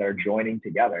nations that are joining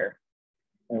together,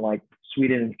 and like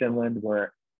Sweden and Finland,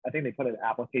 where I think they put an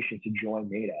application to join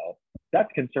NATO,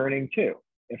 that's concerning too.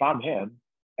 If I'm him,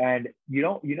 and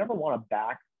you never want to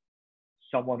back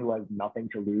someone who has nothing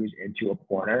to lose into a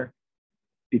corner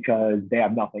because they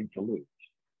have nothing to lose.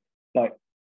 But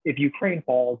if Ukraine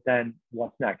falls, then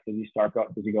what's next? Does he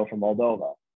go for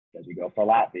Moldova? Does he go for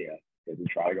Latvia? Does he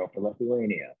try to go for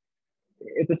Lithuania?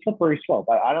 it's a slippery slope.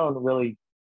 I don't really,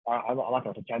 I'm not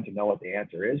going to pretend to know what the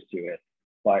answer is to it,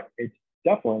 but it's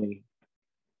definitely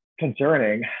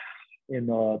concerning in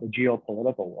the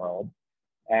geopolitical world.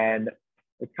 And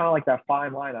it's kind of like that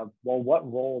fine line of, well,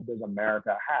 what role does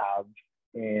America have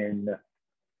in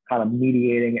kind of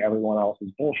mediating everyone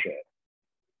else's bullshit?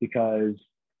 Because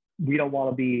we don't want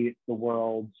to be the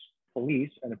world's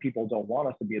police, and the people don't want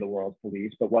us to be the world's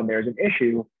police. But when there's an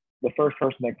issue, the first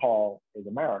person they call is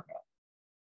America.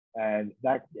 And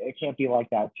that it can't be like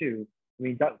that too. I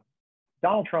mean,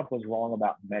 Donald Trump was wrong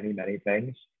about many, many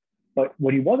things, but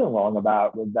what he wasn't wrong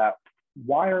about was that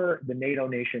why are the NATO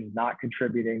nations not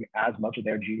contributing as much of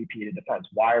their GDP to defense?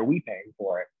 Why are we paying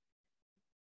for it?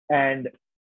 And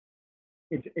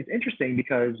it's interesting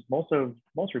because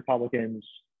most Republicans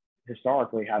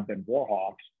historically have been war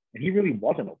hawks, and he really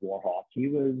wasn't a war hawk. He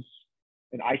was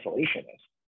an isolationist,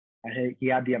 and he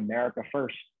had the America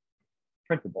First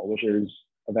principle, which is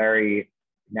a very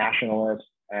nationalist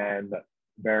and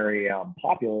very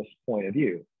populist point of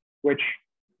view, which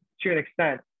to an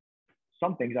extent,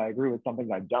 some things I agree with, some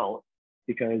things I don't,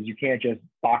 because you can't just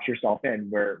box yourself in.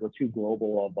 We're too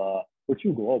global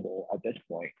at this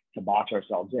point to box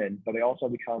ourselves in, but it also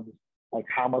becomes like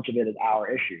how much of it is our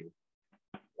issue,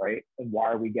 right? And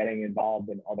why are we getting involved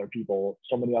in other people,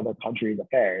 so many other countries'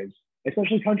 affairs,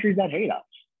 especially countries that hate us?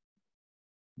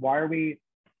 Why are we,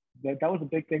 that was a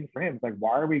big thing for him. It's like,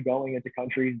 why are we going into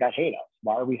countries that hate us?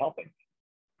 Why are we helping?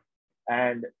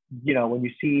 And, you know, when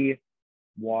you see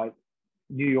what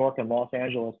New York and Los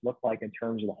Angeles look like in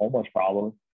terms of the homeless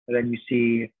problem, and then you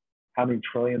see how many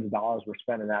trillions of dollars were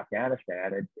spent in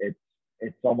Afghanistan,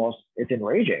 it's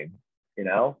enraging. You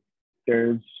know,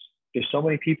 there's so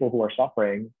many people who are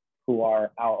suffering who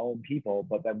are our own people,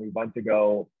 but then we went to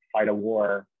go fight a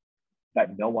war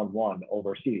that no one won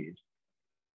overseas.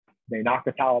 They knocked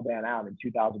the Taliban out in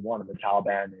 2001, and the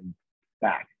Taliban is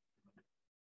back.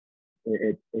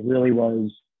 It really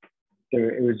was.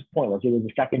 It was pointless. It was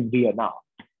the second Vietnam.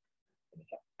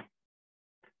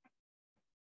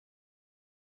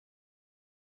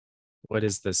 What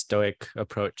is the Stoic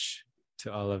approach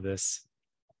to all of this?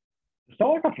 The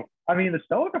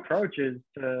Stoic approach is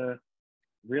to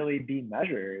really be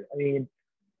measured. I mean,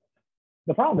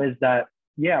 the problem is that,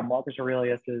 yeah, Marcus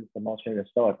Aurelius is the most famous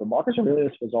Stoic, but Marcus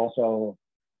Aurelius was also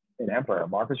an emperor.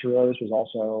 Marcus Aurelius was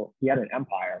also, he had an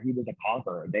empire. He was a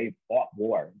conqueror. They fought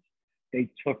wars. They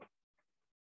took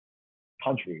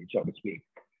country, so to speak,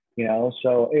 you know.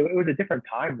 So it was a different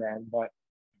time then, but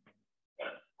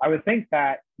I would think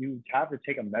that you have to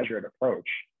take a measured approach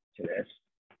to this,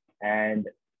 and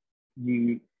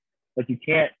you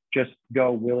can't just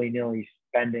go willy-nilly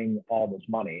spending all this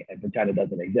money and pretend it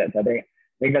doesn't exist. I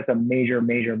think that's a major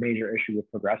issue with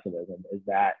progressivism, is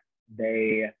that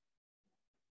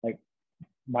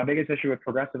my biggest issue with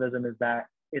progressivism is that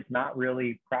it's not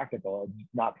really practical. It's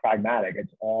not pragmatic.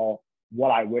 It's all what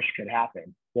I wish could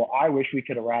happen. Well, I wish we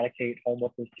could eradicate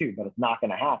homelessness too, but it's not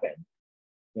going to happen.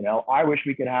 You know, I wish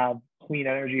we could have clean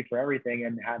energy for everything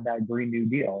and have that Green New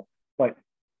Deal, but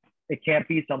it can't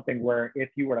be something where if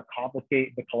you were to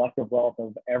confiscate the collective wealth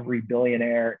of every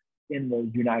billionaire in the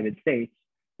United States,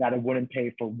 that it wouldn't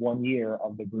pay for 1 year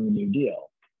of the Green New Deal.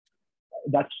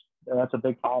 That's a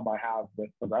big problem I have with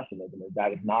progressivism, is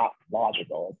that it's not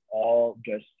logical. It's all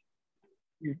just,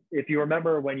 if you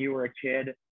remember when you were a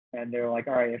kid and they're like,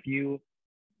 all right, if you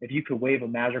could wave a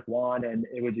magic wand and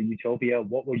it was a utopia,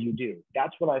 what would you do?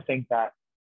 That's what I think that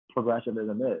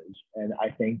progressivism is. And I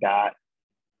think that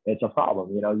it's a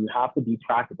problem. You know, you have to be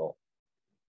practical.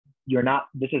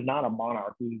 This is not a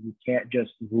monarchy. You can't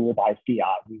just rule by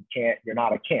fiat. You're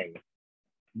not a king.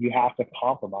 You have to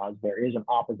compromise. There is an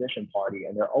opposition party,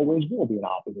 and there always will be an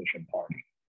opposition party.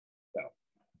 So.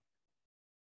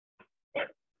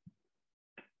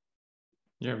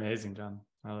 You're amazing, John.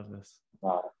 I love this.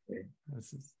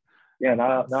 This is. Yeah,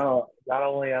 not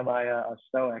only am I a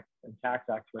Stoic and tax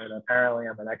expert, apparently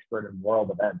I'm an expert in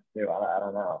world events too. I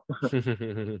don't know.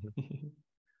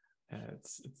 Yeah,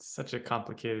 it's such a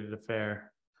complicated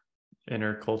affair,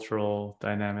 intercultural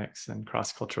dynamics and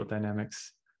cross-cultural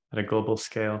dynamics at a global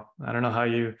scale. I don't know how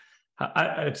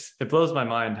it blows my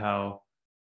mind how,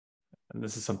 and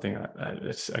this is something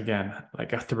it's again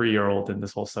like a 3-year-old in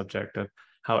this whole subject of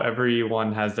how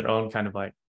everyone has their own kind of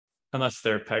like, unless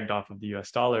they're pegged off of the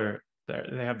US dollar,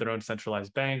 they have their own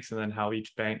centralized banks, and then how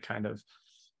each bank kind of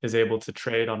is able to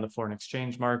trade on the foreign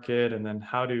exchange market, and then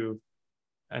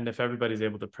and if everybody's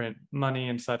able to print money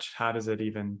and such, how does it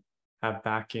even have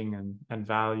backing and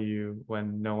value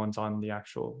when no one's on the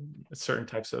actual certain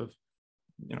types of,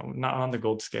 you know, not on the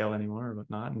gold scale anymore or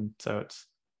whatnot. And so it's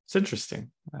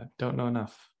interesting. I don't know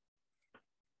enough.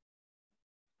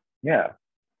 Yeah,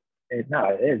 no,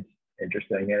 it is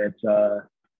interesting, and it's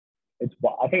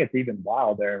I think it's even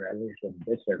wilder, at least in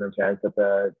this circumstance, that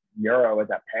the euro is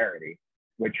at parity,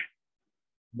 which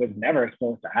was never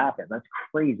supposed to happen. That's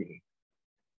crazy.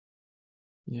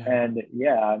 Yeah. And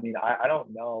yeah, I mean, I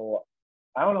don't know.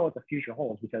 I don't know what the future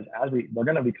holds because we're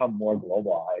going to become more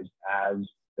globalized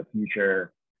the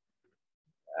future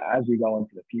as we go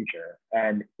into the future.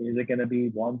 And is it going to be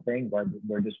one thing where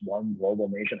we're just one global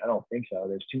nation? I don't think so.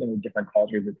 There's too many different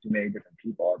cultures with too many different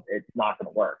people. It's not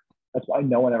going to work. That's why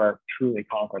no one ever truly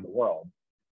conquered the world.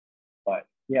 But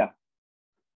yeah.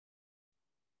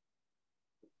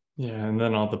 Yeah, and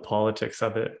then all the politics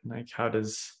of it, like how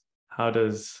does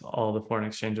all the foreign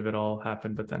exchange of it all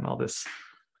happen? But then all this,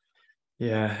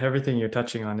 yeah, everything you're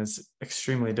touching on is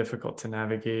extremely difficult to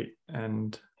navigate.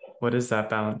 And what is that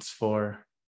balance for?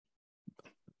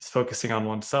 Is focusing on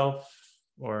oneself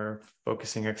or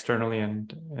focusing externally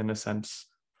and in a sense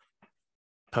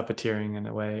puppeteering in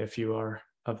a way if you are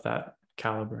of that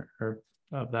caliber or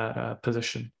of that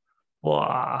position.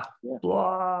 Blah, Yeah.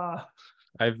 blah.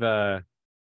 I've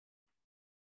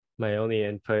my only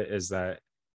input is that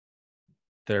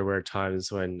there were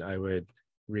times when I would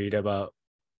read about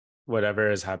whatever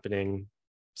is happening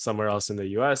somewhere else in the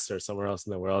US or somewhere else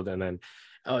in the world, and then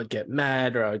I would get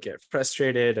mad or I would get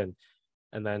frustrated, and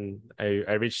then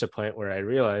I reached a point where I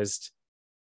realized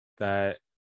that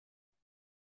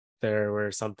there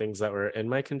were some things that were in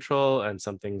my control and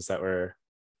some things that were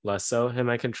less so in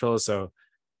my control. So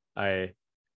I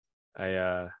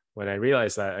when I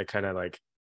realized that, I kind of like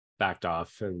backed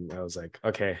off, and I was like,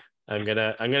 okay, I'm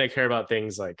gonna care about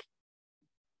things like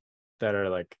that are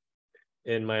like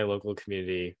in my local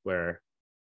community where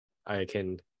I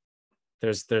can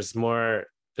there's more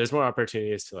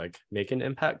opportunities to like make an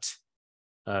impact,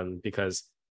 because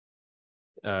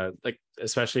like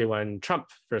especially when Trump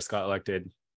first got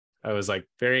elected, I was like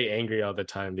very angry all the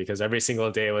time because every single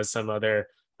day was some other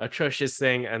atrocious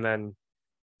thing. And then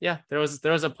yeah, there was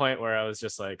a point where I was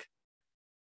just like,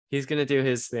 he's gonna do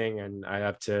his thing and I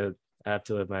have to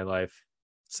live my life.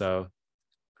 So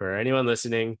for anyone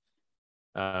listening,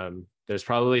 there's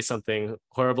probably something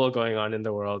horrible going on in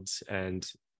the world, and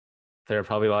there are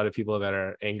probably a lot of people that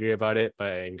are angry about it,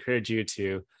 but I encourage you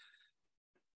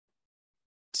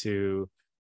to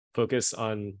focus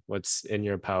on what's in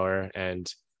your power,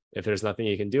 and if there's nothing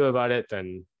you can do about it,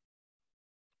 then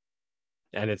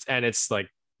and it's like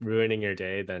ruining your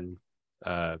day,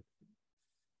 uh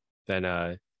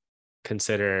then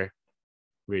consider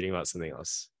reading about something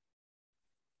else.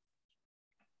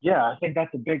 Yeah, I think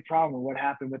that's a big problem with what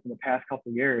happened within the past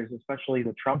couple of years, especially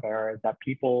the Trump era, is that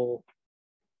people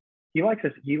he likes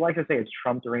to say it's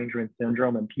Trump derangement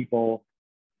syndrome, and people's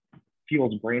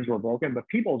brains were broken, but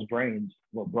people's brains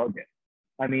were broken.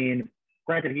 I mean,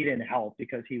 granted, he didn't help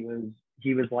because he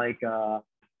was like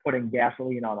putting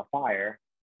gasoline on a fire.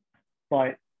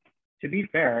 But to be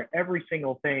fair, every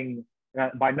single thing,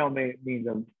 by no means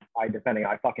am I defending,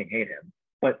 I fucking hate him,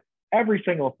 but every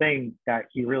single thing that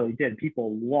he really did,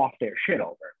 people lost their shit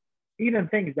over. Even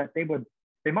things that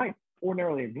they might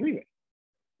ordinarily agree with.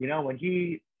 You know, when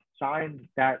he signed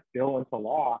that bill into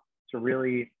law to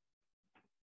really,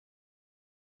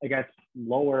 I guess,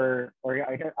 lower, or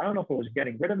I don't know if it was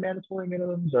getting rid of mandatory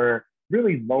minimums or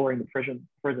really lowering the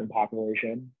prison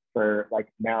population for like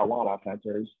marijuana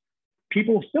offenders,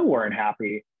 people still weren't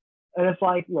happy. And it's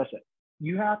like, listen,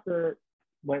 you have to,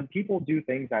 when people do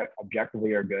things that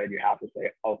objectively are good, you have to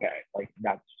say, okay, like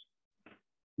that's,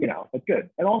 it's good.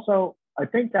 And also, I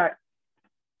think that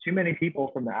too many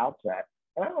people from the outset,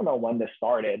 and I don't know when this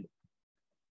started,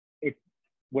 it's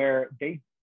where they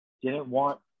didn't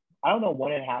want, I don't know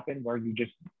when it happened where you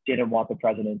just didn't want the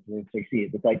president to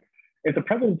succeed. It's like, if the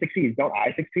president succeeds, don't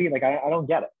I succeed? Like, I don't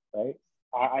get it, right?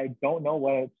 I don't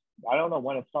know I don't know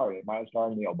when it started. It might have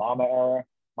started in the Obama era,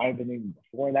 might have been even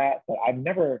before that, but I've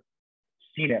never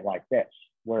seen it like this,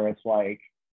 where it's like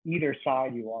either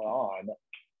side you are on,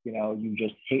 you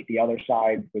just hate the other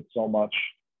side with so much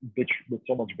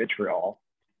vitriol,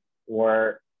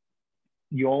 or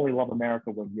you only love America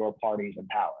when your party's in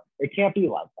power. It can't be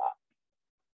like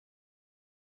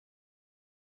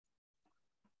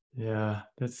that. Yeah,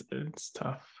 it's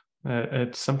tough.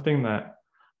 It's something that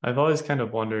I've always kind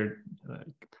of wondered, like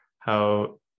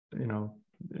how,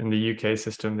 in the UK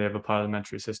system, they have a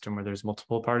parliamentary system where there's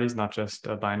multiple parties, not just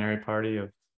a binary party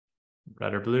of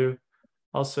red or blue.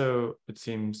 Also, it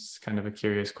seems kind of a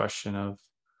curious question of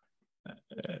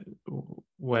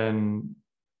when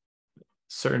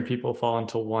certain people fall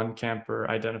into one camp or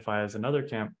identify as another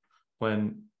camp,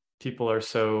 when people are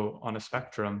so on a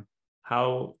spectrum,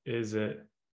 how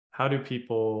do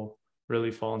people really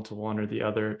fall into one or the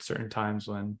other at certain times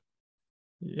when,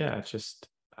 yeah, it's just,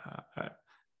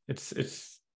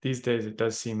 it's these days it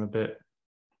does seem a bit,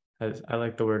 as I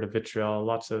like the word of vitriol,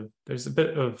 there's a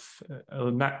bit of a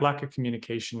lack of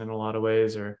communication in a lot of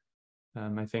ways, or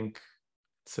I think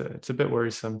it's a bit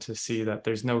worrisome to see that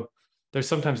there's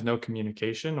sometimes no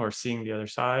communication or seeing the other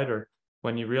side, or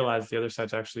when you realize the other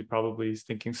side's actually probably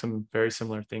thinking some very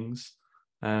similar things.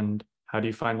 And how do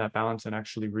you find that balance and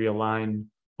actually realign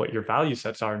what your value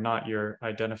sets are, not your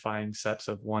identifying sets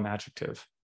of one adjective?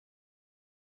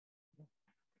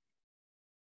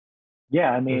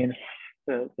 Yeah, I mean,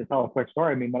 to tell a quick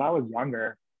story, I mean, when I was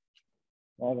younger,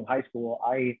 when I was in high school,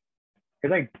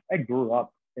 because I grew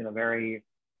up in a very,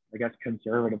 I guess,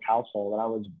 conservative household, and I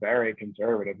was very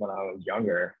conservative when I was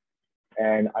younger.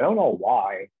 And I don't know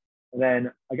why. And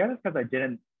then I guess it's because I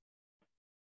didn't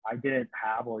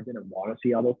have or didn't want to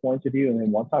see other points of view. And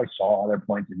then once I saw other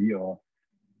points of view,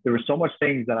 there were so many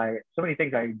things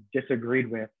I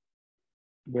disagreed with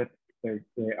on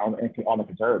the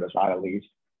conservative side, at least.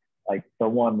 Like, for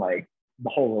one, like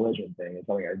the whole religion thing is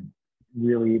something I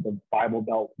really, the Bible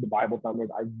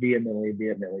thumpers, I vehemently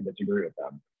disagree with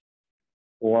them.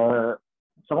 Or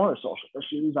some other social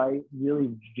issues, I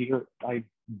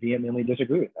vehemently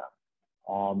disagree with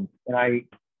them. And I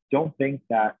don't think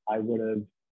that I would have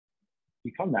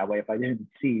become that way if I didn't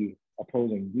see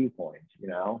opposing viewpoints, you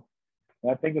know?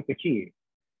 And I think that's the key.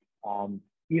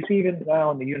 You see even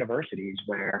now in the universities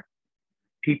where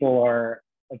people are,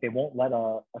 like, they won't let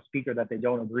a speaker that they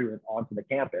don't agree with onto the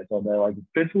campus, or they're like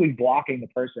physically blocking the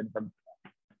person from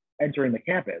entering the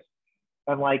campus.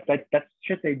 And like that's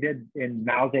shit they did in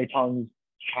Mao Zedong's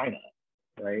China,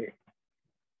 right?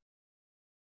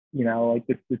 You know, like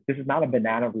this is not a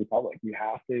banana republic. You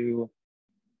have to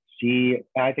see,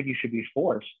 and I think you should be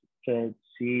forced to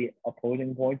see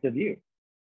opposing points of view,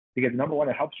 because number one,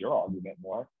 it helps your argument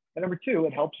more, and number two,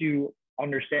 it helps you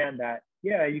understand that,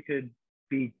 yeah, you could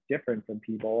be different from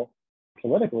people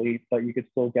politically, but you could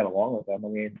still get along with them. I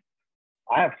mean,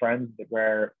 I have friends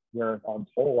where we're on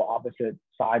total opposite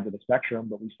sides of the spectrum,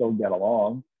 but we still get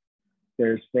along.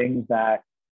 There's things that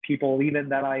people even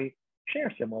that I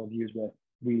share similar views with,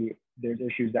 there's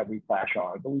issues that we clash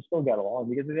on, but we still get along,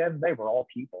 because at the end of the day, we're all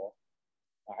people.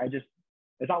 It's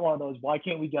not one of those, why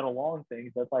can't we get along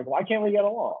things. That's like, why can't we get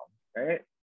along, right?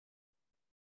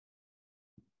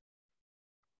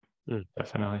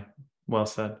 Definitely. Well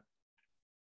said.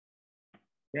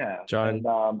 Yeah. John. And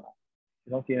I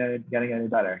don't see it getting any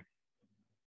better.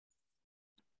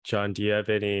 John, do you have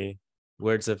any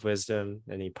words of wisdom,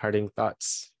 any parting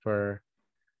thoughts for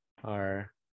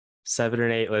our 7 or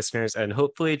 8 listeners, and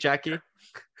hopefully Jackie?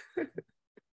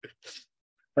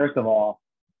 First of all,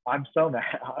 I'm so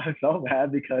mad. I'm so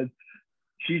mad because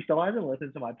she still hasn't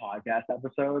listened to my podcast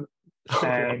episode.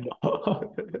 And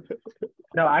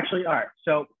no, actually, all right.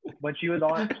 So when she was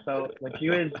on a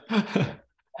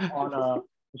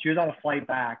flight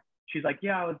back, she's like,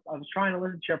 yeah, I was trying to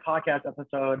listen to your podcast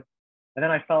episode, and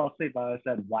then I fell asleep. I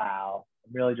said, wow,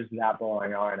 I'm really just that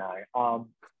boring, aren't I?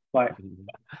 But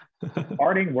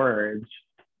parting words.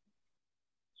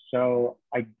 So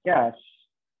I guess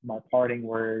my parting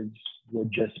words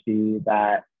would just be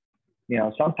that, you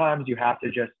know, sometimes you have to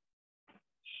just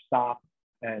stop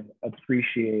and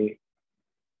appreciate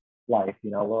life.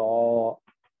 You know, we're all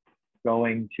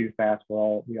going too fast. We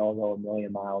all go a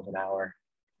million miles an hour.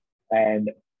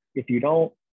 And if you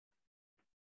don't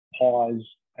pause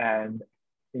and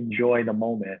enjoy the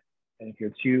moment, and if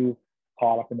you're too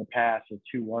caught up in the past or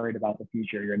too worried about the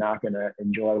future, you're not going to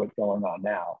enjoy what's going on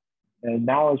now. And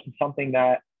now is something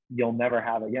that you'll never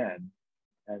have again.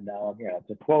 And yeah,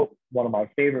 to quote one of my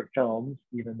favorite films,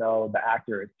 even though the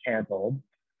actor is canceled,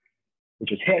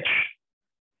 which is Hitch,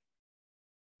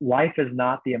 life is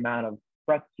not the amount of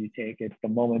breaths you take, it's the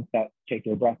moments that take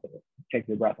your breath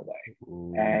away.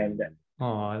 Ooh. And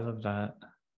oh, I love that.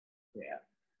 Yeah.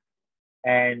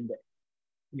 And,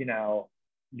 you know,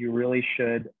 you really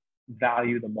should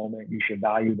value the moment. You should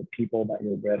value the people that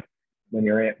you're with. When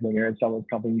you're in someone's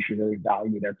company, you should really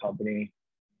value their company.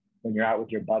 When you're out with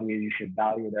your buddies, you should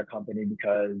value their company,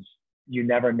 because you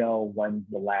never know when's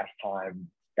the last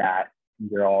time that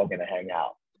you're all going to hang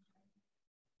out.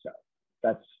 So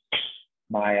that's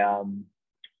my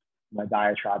my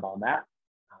diatribe on that.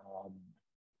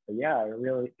 But yeah,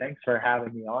 really, thanks for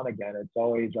having me on again. It's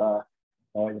always a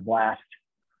blast.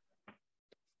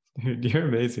 Dude, you're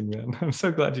amazing, man. I'm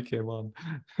so glad you came on.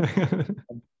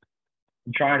 I'm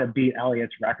trying to beat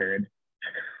Elliot's record.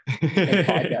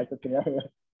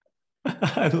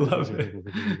 I love it.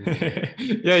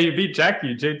 Yeah, you beat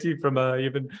JT from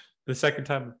even the second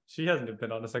time. She hasn't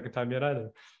been on a second time yet either.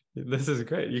 This is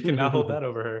great. You can now hold that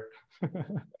over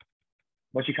her.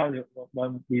 When she comes,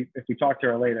 if we talk to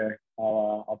her later,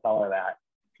 I'll tell her that.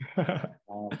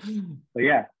 But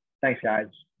yeah, thanks guys.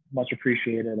 Much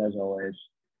appreciated as always.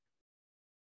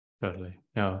 Totally.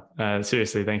 No,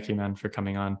 seriously, thank you, man, for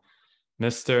coming on.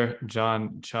 Mr.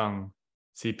 John Chung,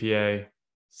 CPA,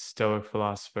 Stoic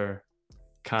philosopher,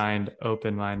 kind,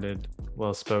 open-minded,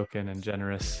 well-spoken, and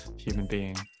generous human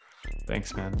being.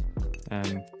 Thanks, man.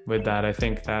 And with that, I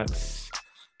think that's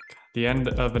the end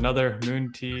of another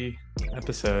Moon Tea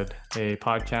episode, a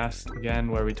podcast, again,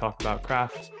 where we talk about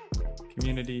craft,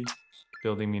 community,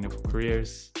 building meaningful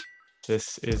careers.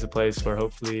 This is a place where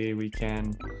hopefully we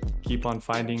can keep on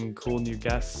finding cool new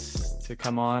guests to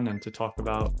come on and to talk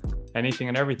about anything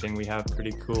and everything. We have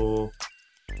pretty cool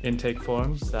intake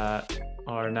forms that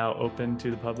are now open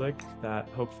to the public that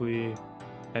hopefully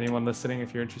anyone listening,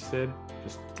 if you're interested,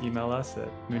 just email us at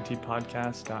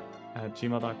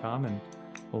moonteapodcast@gmail.com and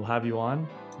we'll have you on.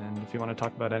 And if you want to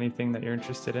talk about anything that you're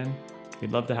interested in,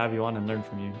 we'd love to have you on and learn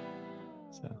from you.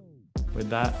 So with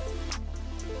that,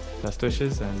 best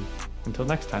wishes, and until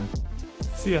next time,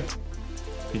 see ya.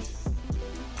 Peace.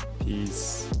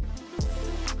 Peace.